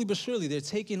slowly but surely they're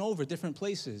taking over different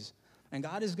places. And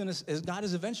God is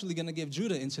eventually going to give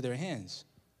Judah into their hands.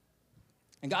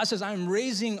 And God says, I'm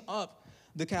raising up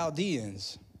the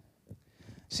Chaldeans.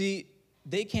 See,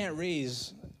 they can't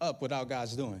raise up without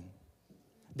God's doing.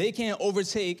 They can't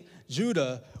overtake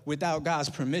Judah without God's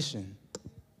permission.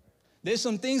 There's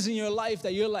some things in your life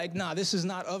that you're like, nah, this is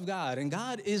not of God. And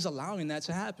God is allowing that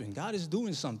to happen. God is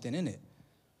doing something in it.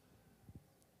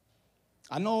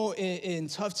 I know in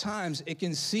tough times, it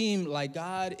can seem like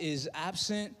God is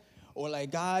absent or like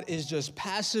God is just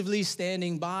passively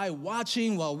standing by,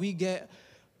 watching while we get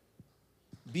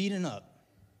beaten up.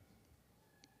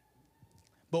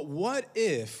 But what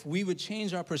if we would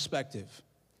change our perspective?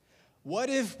 What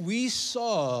if we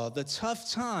saw the tough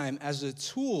time as a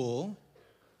tool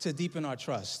to deepen our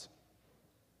trust?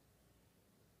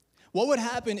 What would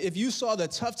happen if you saw the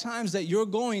tough times that you're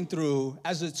going through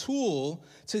as a tool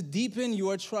to deepen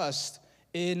your trust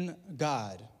in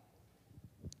God?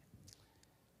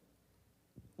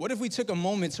 What if we took a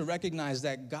moment to recognize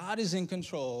that God is in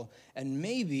control and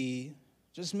maybe,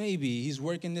 just maybe, he's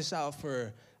working this out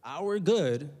for our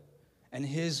good and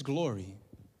his glory?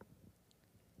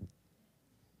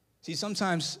 See,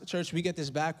 sometimes, church, we get this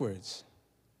backwards.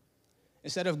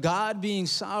 Instead of God being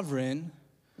sovereign,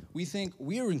 we think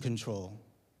we're in control.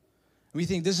 We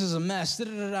think this is a mess.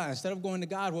 Instead of going to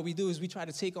God, what we do is we try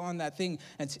to take on that thing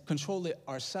and control it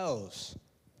ourselves.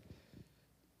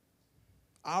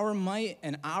 Our might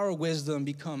and our wisdom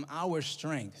become our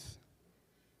strength.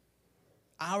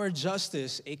 Our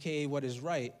justice, aka what is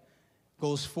right,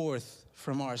 goes forth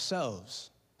from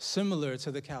ourselves, similar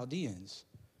to the Chaldeans.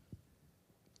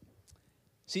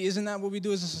 See, isn't that what we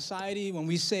do as a society when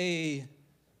we say,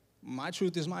 my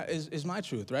truth is my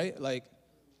truth, right? Like,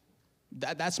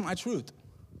 that's my truth.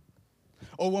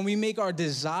 Or when we make our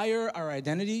desire our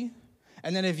identity,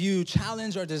 and then if you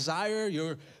challenge our desire,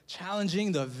 you're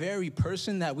challenging the very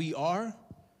person that we are.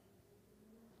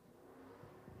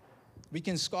 We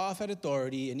can scoff at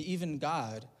authority and even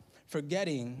God,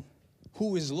 forgetting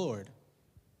who is Lord.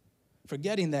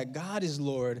 Forgetting that God is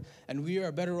Lord, and we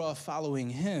are better off following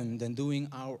him than doing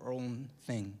our own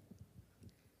thing.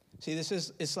 See,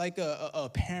 it's like a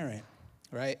parent,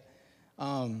 right?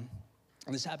 And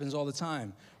this happens all the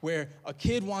time, where a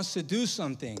kid wants to do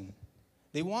something.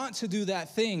 They want to do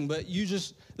that thing, but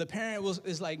the parent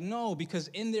is like, no, because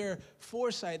in their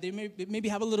foresight, they maybe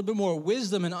have a little bit more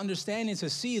wisdom and understanding to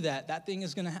see that thing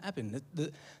is going to happen,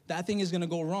 that thing is going to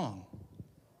go wrong.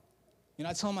 You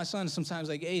know, I tell my son sometimes,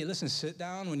 like, hey, listen, sit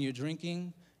down when you're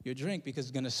drinking your drink because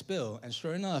it's going to spill. And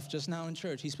sure enough, just now in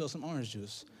church, he spilled some orange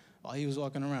juice while he was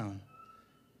walking around.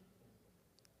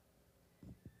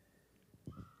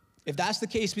 If that's the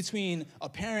case between a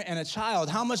parent and a child,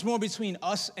 how much more between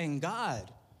us and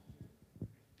God?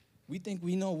 We think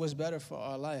we know what's better for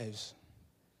our lives.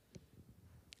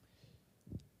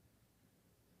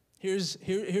 Here's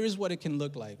what it can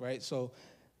look like, right? So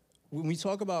when we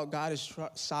talk about God is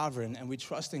sovereign and we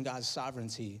trust in God's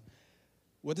sovereignty,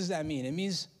 what does that mean? It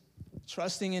means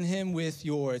trusting in him with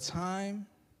your time,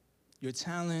 your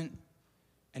talent,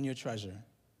 and your treasure.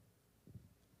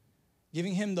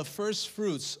 Giving him the first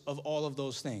fruits of all of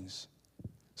those things.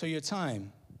 So your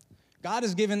time. God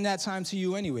has given that time to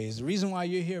you anyways. The reason why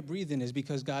you're here breathing is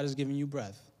because God has given you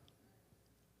breath.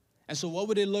 And so what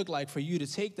would it look like for you to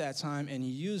take that time and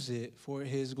use it for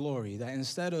his glory? That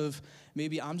instead of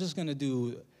maybe I'm just going to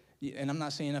do, and I'm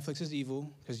not saying Netflix is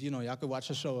evil, because, y'all could watch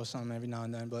a show or something every now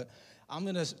and then, but I'm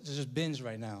going to just binge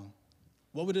right now.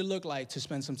 What would it look like to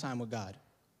spend some time with God?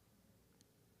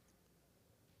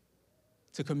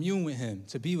 To commune with him,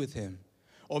 to be with him.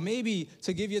 Or maybe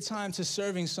to give your time to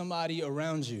serving somebody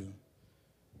around you.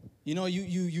 You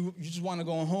just want to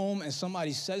go home and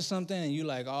somebody says something and you're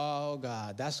like, oh,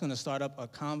 God, that's going to start up a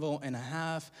convo and a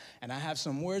half, and I have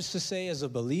some words to say as a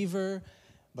believer,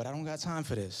 but I don't got time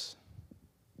for this.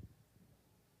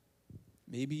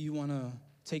 Maybe you want to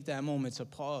take that moment to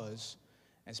pause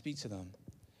and speak to them.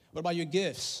 What about your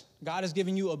gifts? God has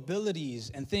given you abilities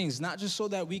and things, not just so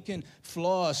that we can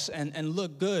floss and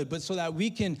look good, but so that we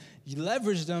can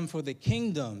leverage them for the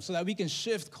kingdom, so that we can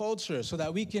shift culture, so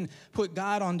that we can put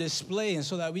God on display, and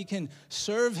so that we can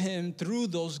serve him through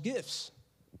those gifts.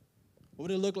 What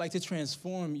would it look like to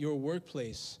transform your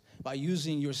workplace by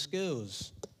using your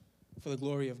skills for the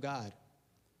glory of God?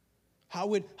 How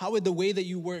would the way that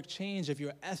you work change if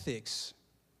your ethics,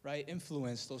 right,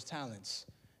 influence those talents?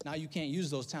 Now you can't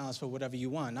use those talents for whatever you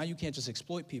want. Now you can't just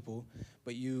exploit people,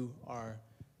 but you are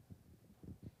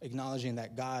acknowledging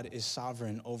that God is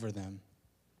sovereign over them.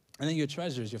 And then your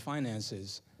treasures, your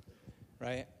finances,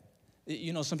 right?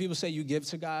 Some people say you give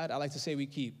to God. I like to say we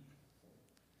keep.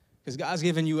 Because God's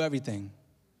given you everything.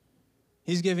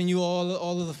 He's given you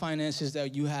all of the finances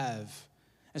that you have.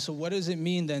 And so what does it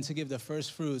mean then to give the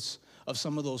first fruits of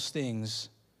some of those things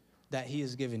that he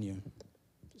has given you?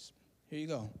 Just, here you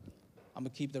go. I'm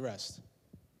going to keep the rest.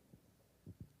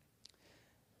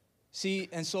 See,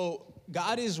 and so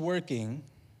God is working,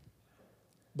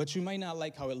 but you might not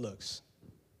like how it looks.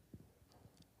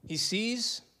 He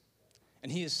sees, and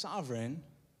he is sovereign,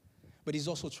 but he's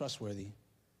also trustworthy.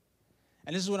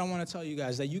 And this is what I want to tell you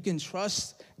guys, that you can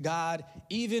trust God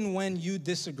even when you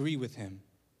disagree with him.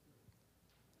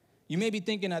 You may be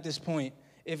thinking at this point,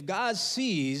 if God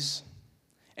sees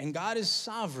and God is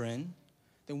sovereign,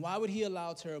 then why would he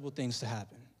allow terrible things to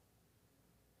happen?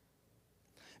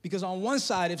 Because on one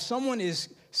side,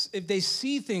 if they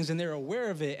see things and they're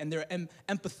aware of it and they're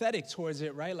empathetic towards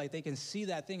it, right? Like they can see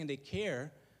that thing and they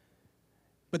care,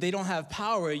 but they don't have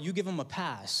power, you give them a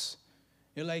pass.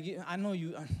 You're like, I know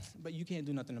you, but you can't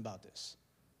do nothing about this.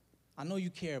 I know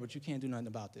you care, but you can't do nothing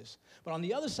about this. But on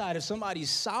the other side, if somebody's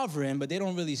sovereign, but they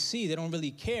don't really see, they don't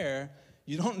really care,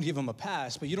 you don't give them a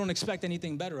pass, but you don't expect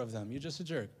anything better of them. You're just a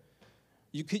jerk.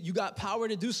 You got power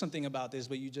to do something about this,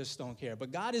 but you just don't care.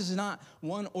 But God is not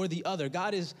one or the other.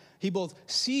 He both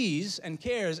sees and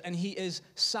cares, and he is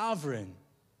sovereign.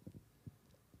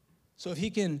 So if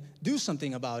he can do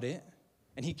something about it,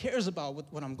 and he cares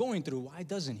about what I'm going through, why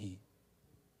doesn't he?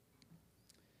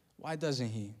 Why doesn't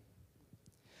he?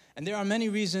 And there are many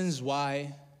reasons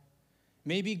why.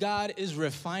 Maybe God is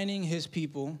refining his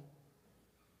people.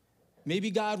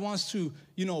 Maybe God wants to,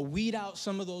 weed out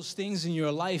some of those things in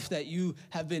your life that you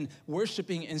have been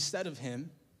worshiping instead of him.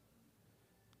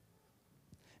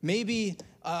 Maybe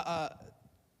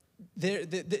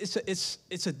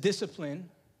it's a discipline,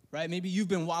 right? Maybe you've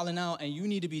been wilding out and you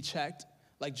need to be checked,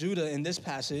 like Judah in this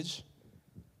passage.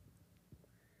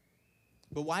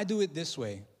 But why do it this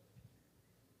way?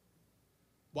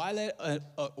 Why let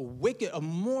a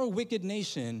more wicked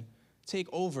nation take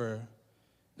over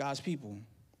God's people?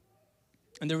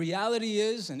 And the reality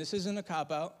is, and this isn't a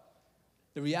cop-out,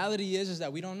 the reality is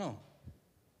that we don't know.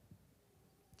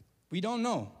 We don't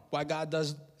know why God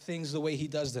does things the way he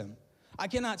does them. I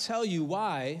cannot tell you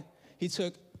why he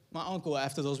took my uncle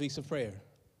after those weeks of prayer.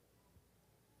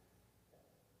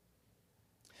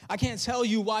 I can't tell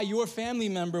you why your family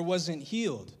member wasn't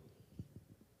healed.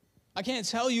 I can't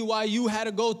tell you why you had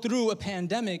to go through a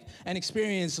pandemic and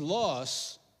experience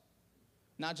loss,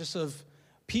 not just of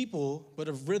people, but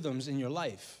of rhythms in your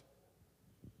life.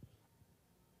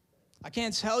 I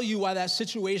can't tell you why that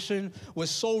situation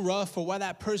was so rough or why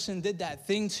that person did that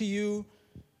thing to you.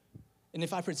 And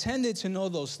if I pretended to know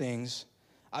those things,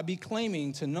 I'd be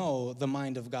claiming to know the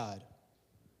mind of God.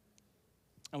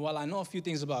 And while I know a few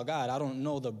things about God, I don't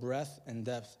know the breadth and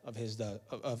depth of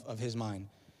his mind.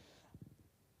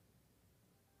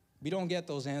 We don't get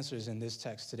those answers in this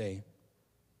text today.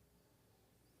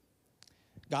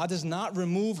 God does not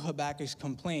remove Habakkuk's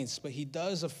complaints, but he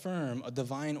does affirm a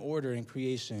divine order in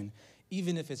creation,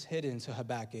 even if it's hidden to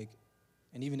Habakkuk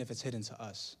and even if it's hidden to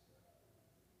us.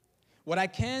 What I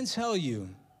can tell you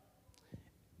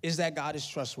is that God is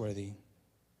trustworthy.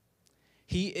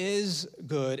 He is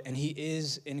good and he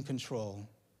is in control.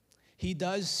 He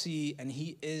does see and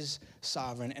he is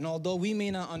sovereign. And although we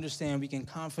may not understand, we can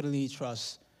confidently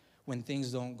trust when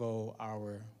things don't go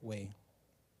our way.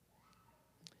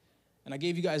 And I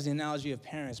gave you guys the analogy of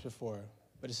parents before,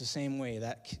 but it's the same way,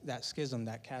 that schism,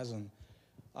 that chasm,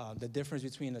 the difference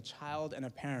between a child and a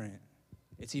parent,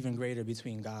 it's even greater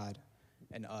between God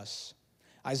and us.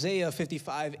 Isaiah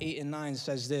 55, 8 and 9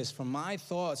 says this, "For my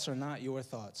thoughts are not your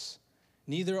thoughts,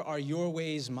 neither are your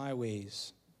ways my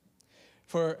ways.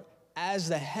 For as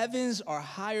the heavens are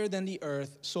higher than the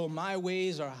earth, so my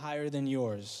ways are higher than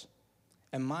yours,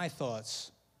 and my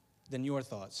thoughts than your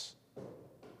thoughts."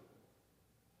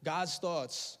 God's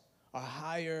thoughts are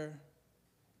higher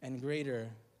and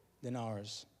greater than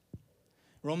ours.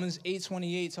 Romans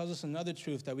 8:28 tells us another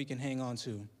truth that we can hang on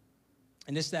to.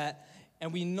 And it's that,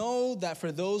 and we know that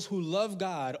for those who love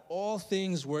God, all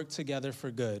things work together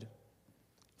for good,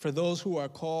 for those who are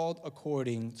called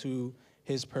according to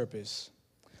his purpose.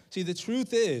 See, the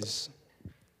truth is,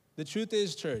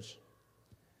 church,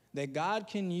 that God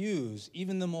can use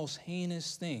even the most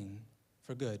heinous thing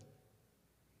for good.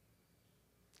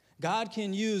 God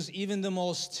can use even the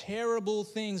most terrible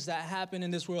things that happen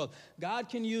in this world. God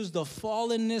can use the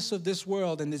fallenness of this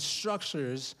world and its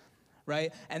structures,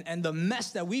 right? And the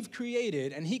mess that we've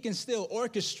created, and he can still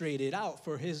orchestrate it out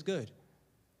for his good.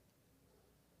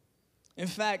 In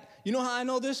fact, you know how I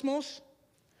know this most?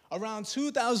 Around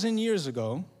 2,000 years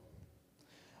ago,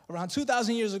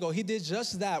 he did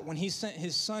just that when he sent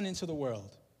his son into the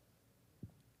world.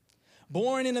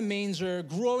 Born in a manger,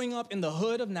 growing up in the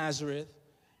hood of Nazareth,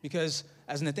 because,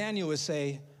 as Nathaniel would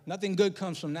say, nothing good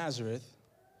comes from Nazareth.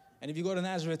 And if you go to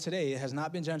Nazareth today, it has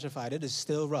not been gentrified. It is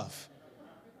still rough.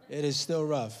 It is still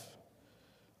rough.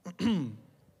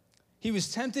 He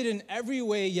was tempted in every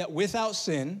way, yet without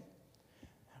sin,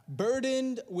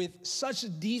 burdened with such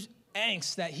deep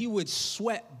angst that he would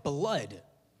sweat blood.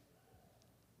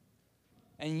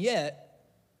 And yet,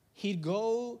 he'd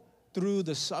go through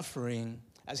the suffering,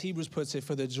 as Hebrews puts it,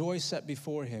 for the joy set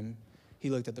before him,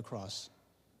 he looked at the cross.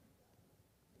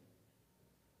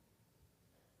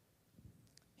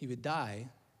 He would die,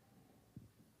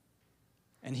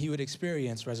 and he would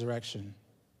experience resurrection.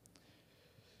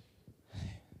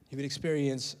 He would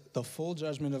experience the full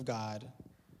judgment of God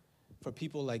for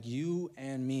people like you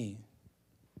and me,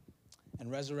 and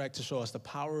resurrect to show us the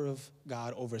power of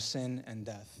God over sin and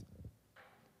death,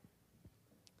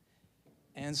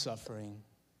 and suffering,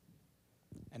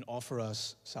 and offer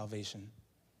us salvation.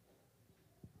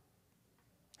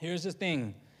 Here's the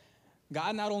thing.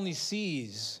 God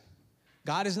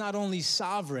is not only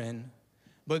sovereign,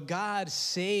 but God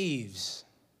saves.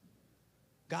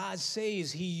 God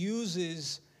saves. He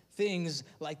uses things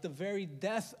like the very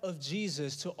death of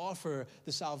Jesus to offer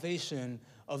the salvation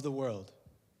of the world.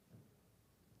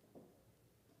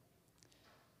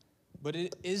 But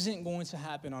it isn't going to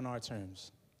happen on our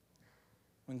terms.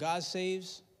 When God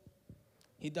saves,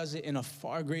 he does it in a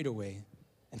far greater way.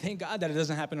 And thank God that it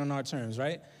doesn't happen on our terms,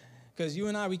 right? Because you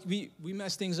and I, we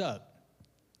mess things up.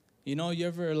 You know, you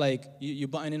ever, you're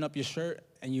buttoning up your shirt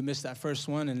and you miss that first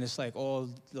one and it's, all,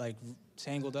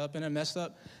 tangled up and messed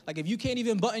up? If you can't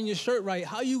even button your shirt right,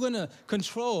 how are you going to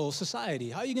control society?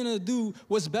 How are you going to do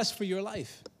what's best for your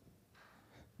life?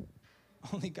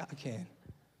 Only God can.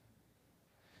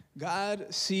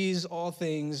 God sees all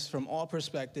things from all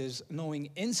perspectives, knowing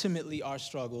intimately our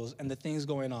struggles and the things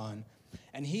going on.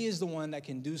 And he is the one that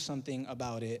can do something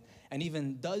about it, and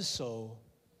even does so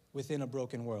within a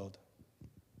broken world.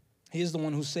 He is the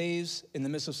one who saves in the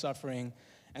midst of suffering,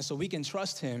 and so we can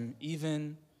trust him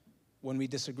even when we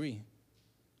disagree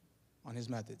on his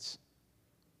methods.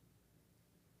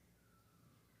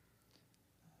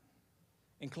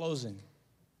 In closing,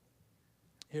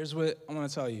 here's what I want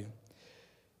to tell you.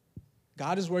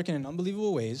 God is working in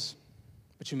unbelievable ways,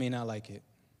 but you may not like it.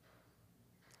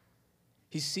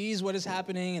 He sees what is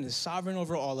happening and is sovereign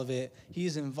over all of it. He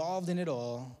is involved in it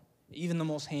all, even the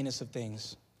most heinous of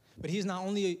things. But he's not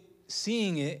only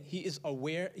seeing it, he is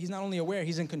aware. He's not only aware,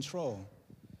 he's in control.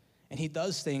 And he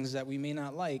does things that we may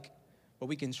not like, but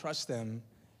we can trust them.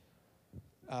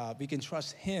 We can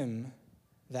trust him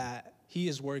that he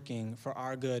is working for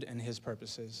our good and his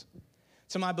purposes.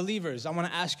 To my believers, I want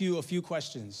to ask you a few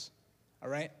questions, all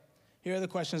right? Here are the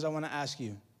questions I want to ask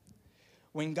you.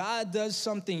 When God does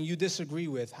something you disagree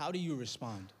with, how do you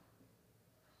respond?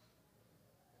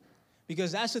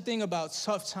 Because that's the thing about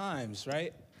tough times,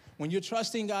 right? When you're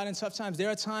trusting God in tough times, there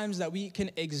are times that we can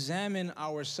examine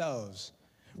ourselves,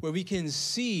 where we can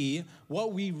see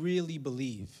what we really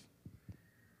believe.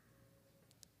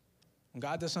 When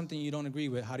God does something you don't agree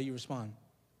with, how do you respond?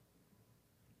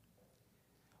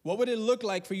 What would it look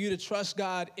like for you to trust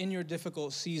God in your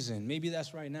difficult season? Maybe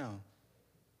that's right now.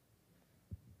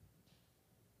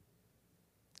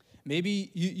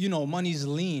 Maybe, you know, money's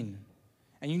lean,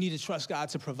 and you need to trust God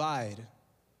to provide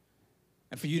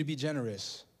and for you to be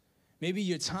generous. Maybe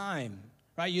your time,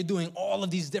 right? You're doing all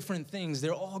of these different things.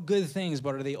 They're all good things,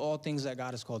 but are they all things that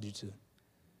God has called you to?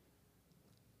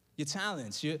 Your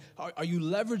talents, are you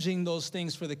leveraging those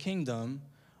things for the kingdom,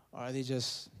 or are they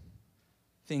just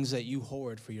things that you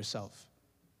hoard for yourself?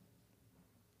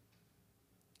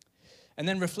 And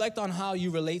then reflect on how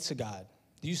you relate to God.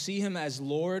 Do you see him as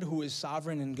Lord who is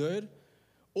sovereign and good?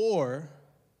 Or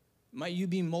might you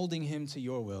be molding him to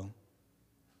your will?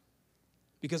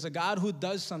 Because a God who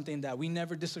does something that we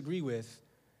never disagree with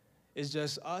is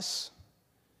just us.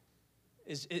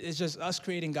 It's just us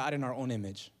creating God in our own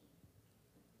image.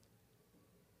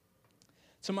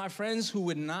 To my friends who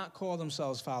would not call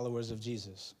themselves followers of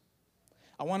Jesus,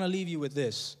 I want to leave you with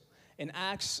this. In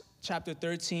Acts chapter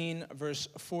 13, verse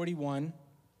 41,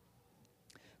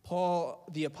 Paul,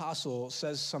 the apostle,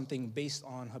 says something based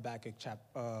on Habakkuk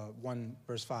 1,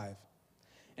 verse 5.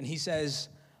 And he says,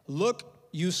 "Look,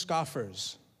 you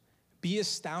scoffers, be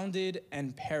astounded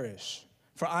and perish,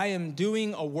 for I am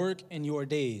doing a work in your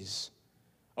days,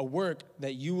 a work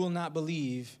that you will not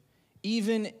believe,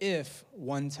 even if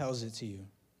one tells it to you."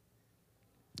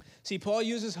 See, Paul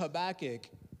uses Habakkuk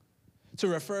to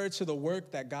refer to the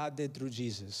work that God did through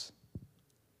Jesus.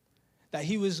 That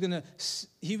he was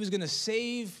gonna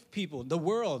save people, the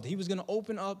world. He was gonna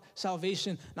open up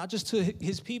salvation, not just to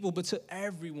his people, but to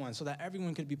everyone, so that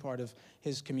everyone could be part of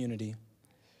his community.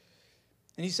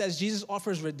 And he says, Jesus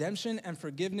offers redemption and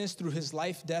forgiveness through his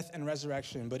life, death, and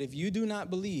resurrection. But if you do not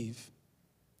believe,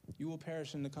 you will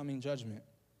perish in the coming judgment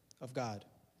of God.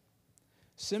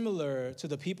 Similar to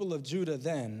the people of Judah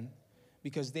then,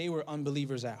 because they were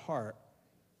unbelievers at heart,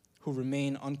 who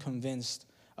remain unconvinced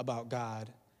about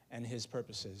God and his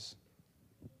purposes.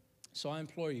 So I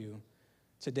implore you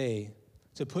today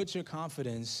to put your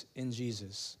confidence in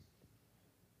Jesus,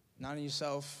 not in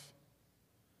yourself,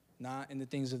 not in the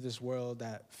things of this world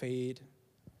that fade,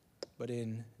 but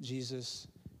in Jesus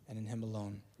and in him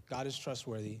alone. God is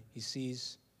trustworthy. He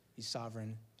sees, he's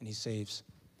sovereign, and he saves.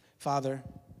 Father,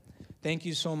 thank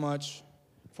you so much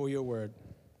for your word.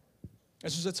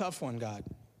 This was a tough one, God,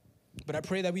 but I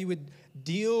pray that we would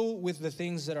deal with the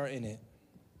things that are in it.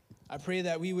 I pray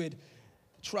that we would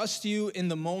trust you in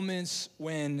the moments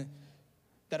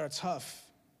that are tough,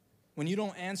 when you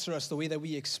don't answer us the way that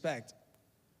we expect.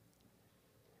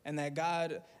 And that,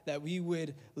 God, that we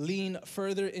would lean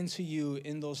further into you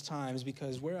in those times,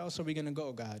 because where else are we going to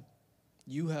go, God?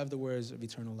 You have the words of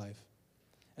eternal life.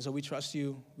 And so we trust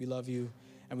you, we love you,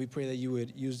 and we pray that you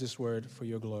would use this word for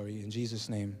your glory. In Jesus'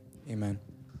 name, amen.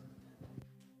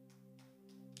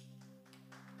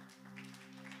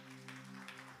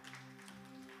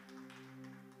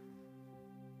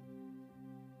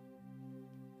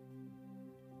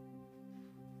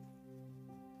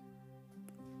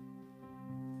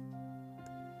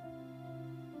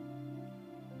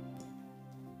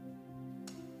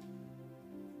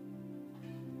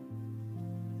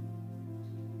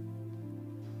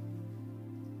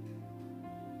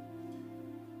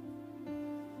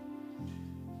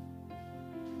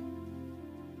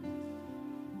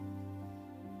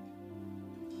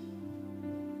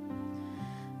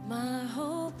 My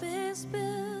hope is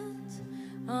built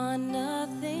on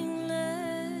nothing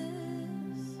less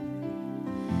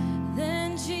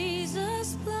than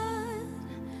Jesus' blood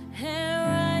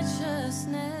and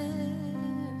righteousness.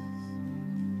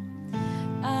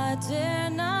 I dare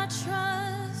not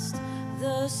trust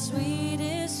the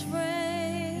sweetest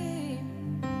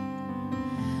frame,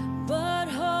 but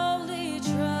wholly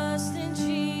trust in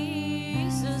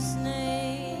Jesus' name.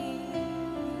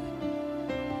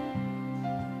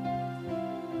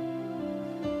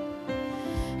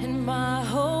 And my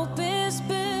hope is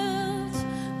built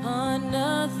on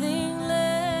nothing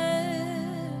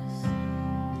less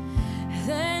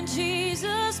than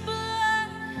Jesus' blood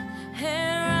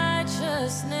and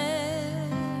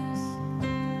righteousness.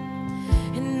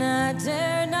 And I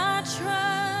dare not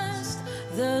trust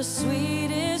the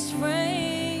sweetest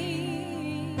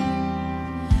frame,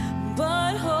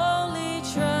 but wholly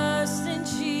trust in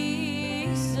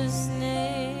Jesus'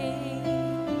 name.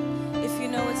 If you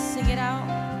know it, sing it out.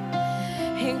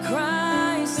 In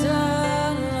Christ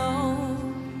alone,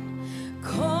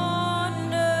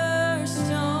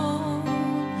 cornerstone,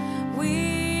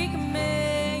 weak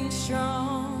made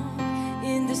strong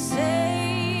in the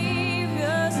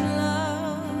Savior's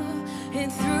love,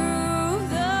 and through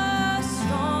the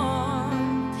storm,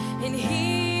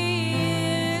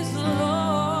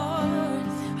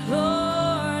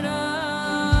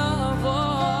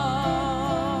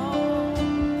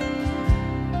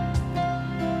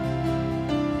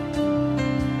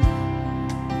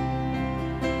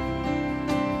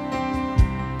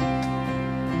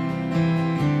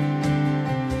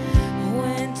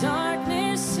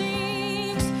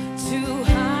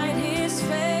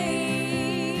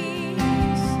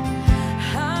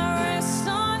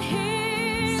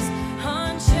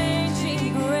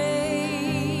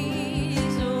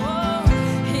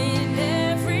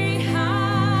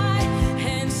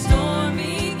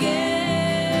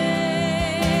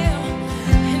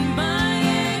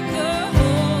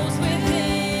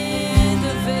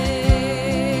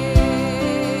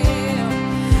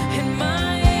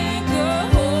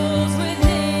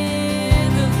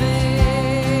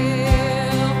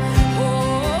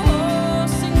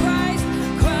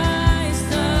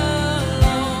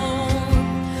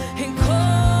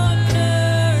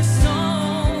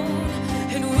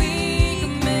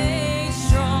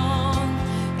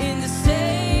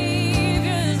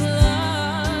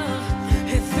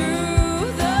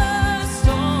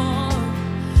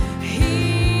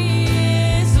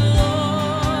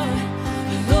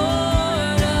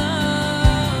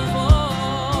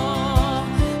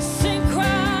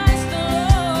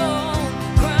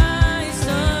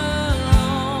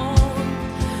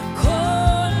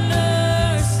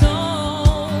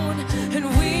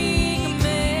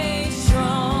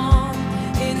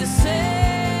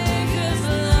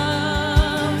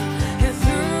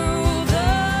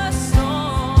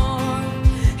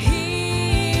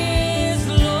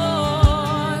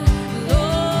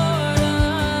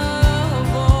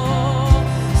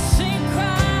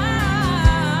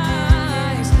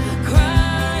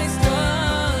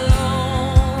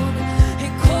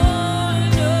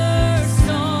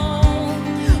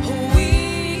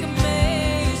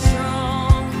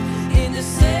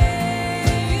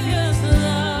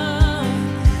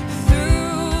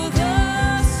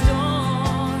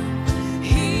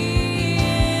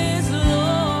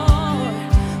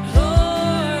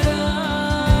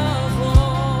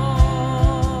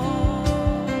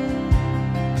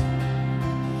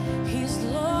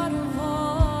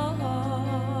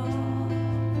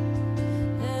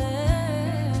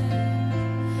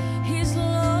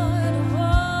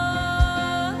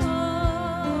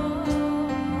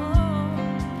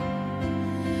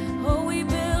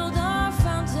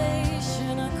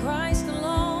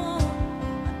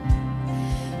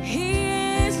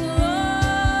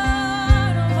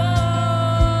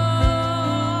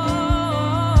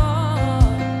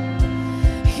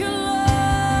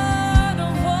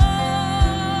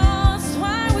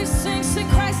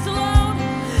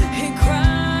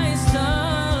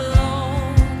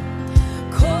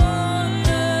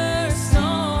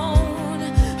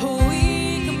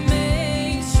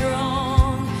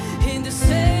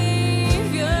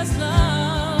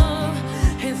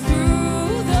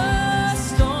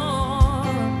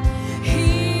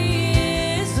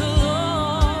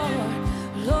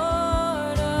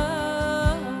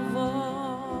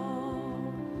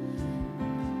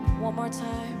 one more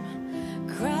time.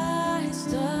 Christ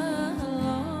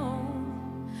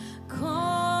alone,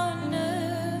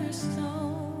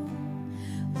 cornerstone,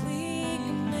 weak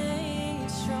and made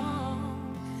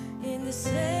strong in the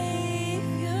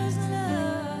Savior's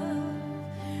love.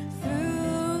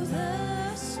 Through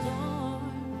the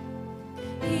storm,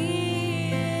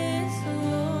 He is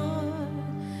Lord,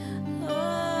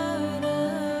 Lord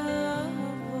of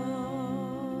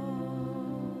all.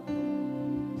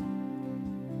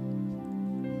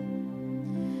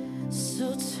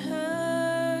 So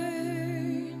turn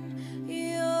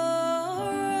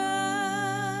your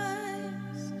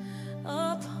eyes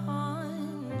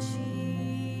upon Jesus.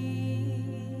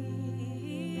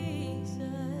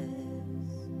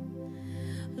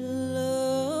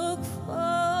 Look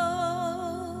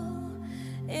full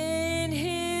in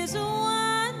His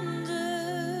wonderful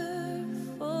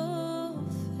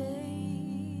face,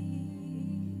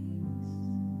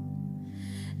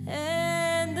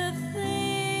 and the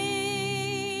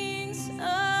things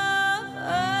of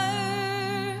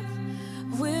earth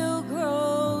will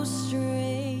grow strangely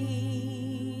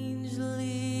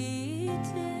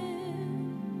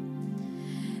dim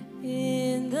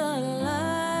in the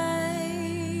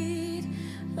light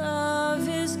of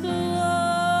His glory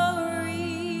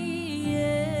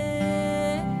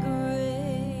and grace.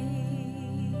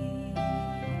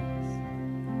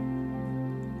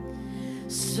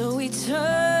 So we turn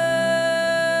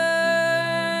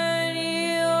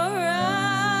your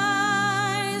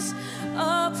eyes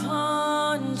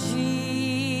upon Jesus.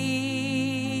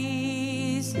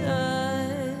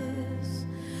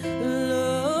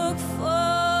 Look full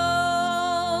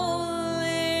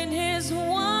in His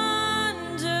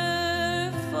wonderful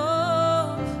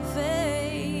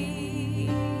face,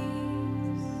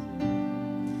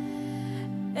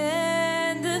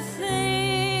 and the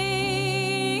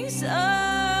things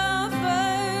of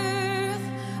earth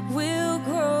will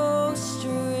grow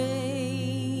strangely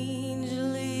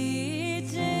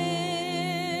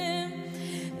dim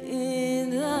in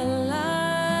the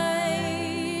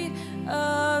light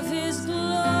of His glory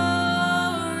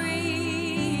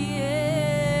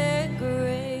and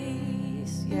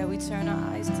grace. Yeah, we turn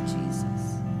our eyes to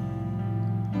Jesus.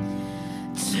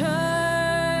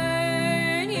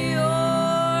 Turn your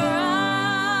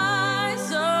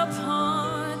eyes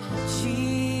upon Jesus.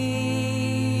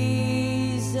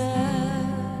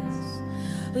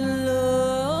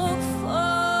 Look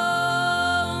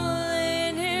full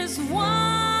in His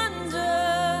wonderful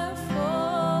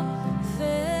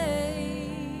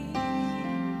face,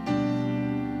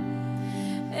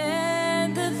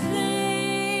 and the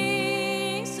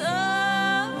things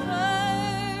of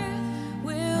earth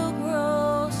will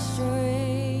grow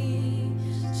strangely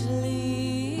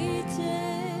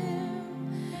dim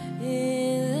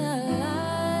in the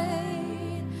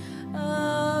light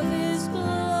of His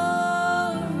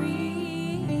glory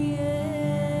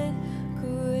and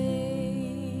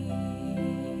grace.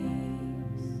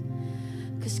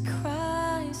 'Cause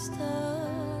Christ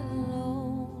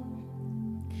alone,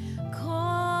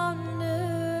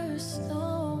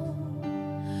 cornerstone,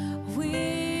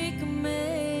 weak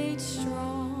made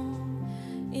strong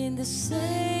in the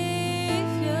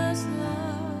Savior's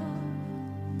love.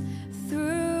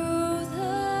 Through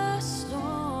the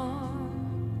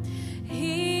storm,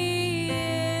 He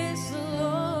is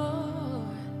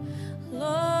Lord,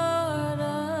 Lord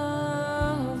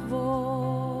of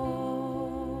all.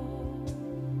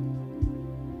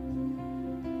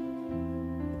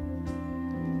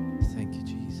 Thank you,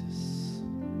 Jesus.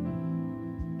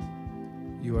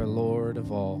 You are Lord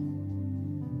of all.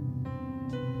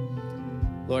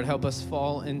 Lord, help us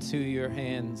fall into your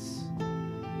hands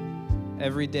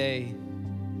every day.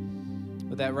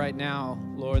 But that right now,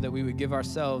 Lord, that we would give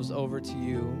ourselves over to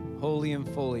you wholly and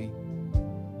fully.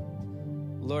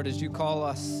 Lord, as you call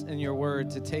us in your word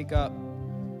to take up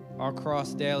our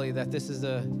cross daily, that this is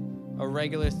a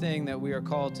regular thing that we are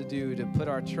called to do, to put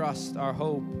our trust, our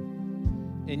hope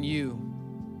in you.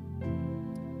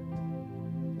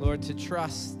 Lord, to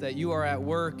trust that you are at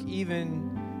work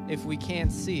even if we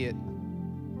can't see it.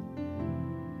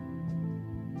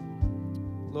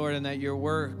 Lord, and that your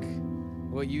work,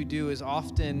 what you do, is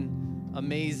often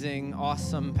amazing,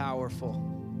 awesome, powerful.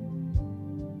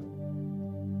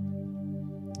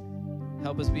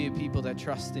 Help us be a people that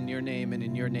trust in your name and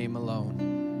in your name alone.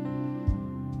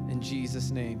 In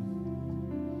Jesus' name,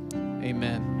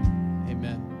 amen.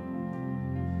 Amen.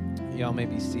 Y'all may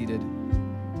be seated.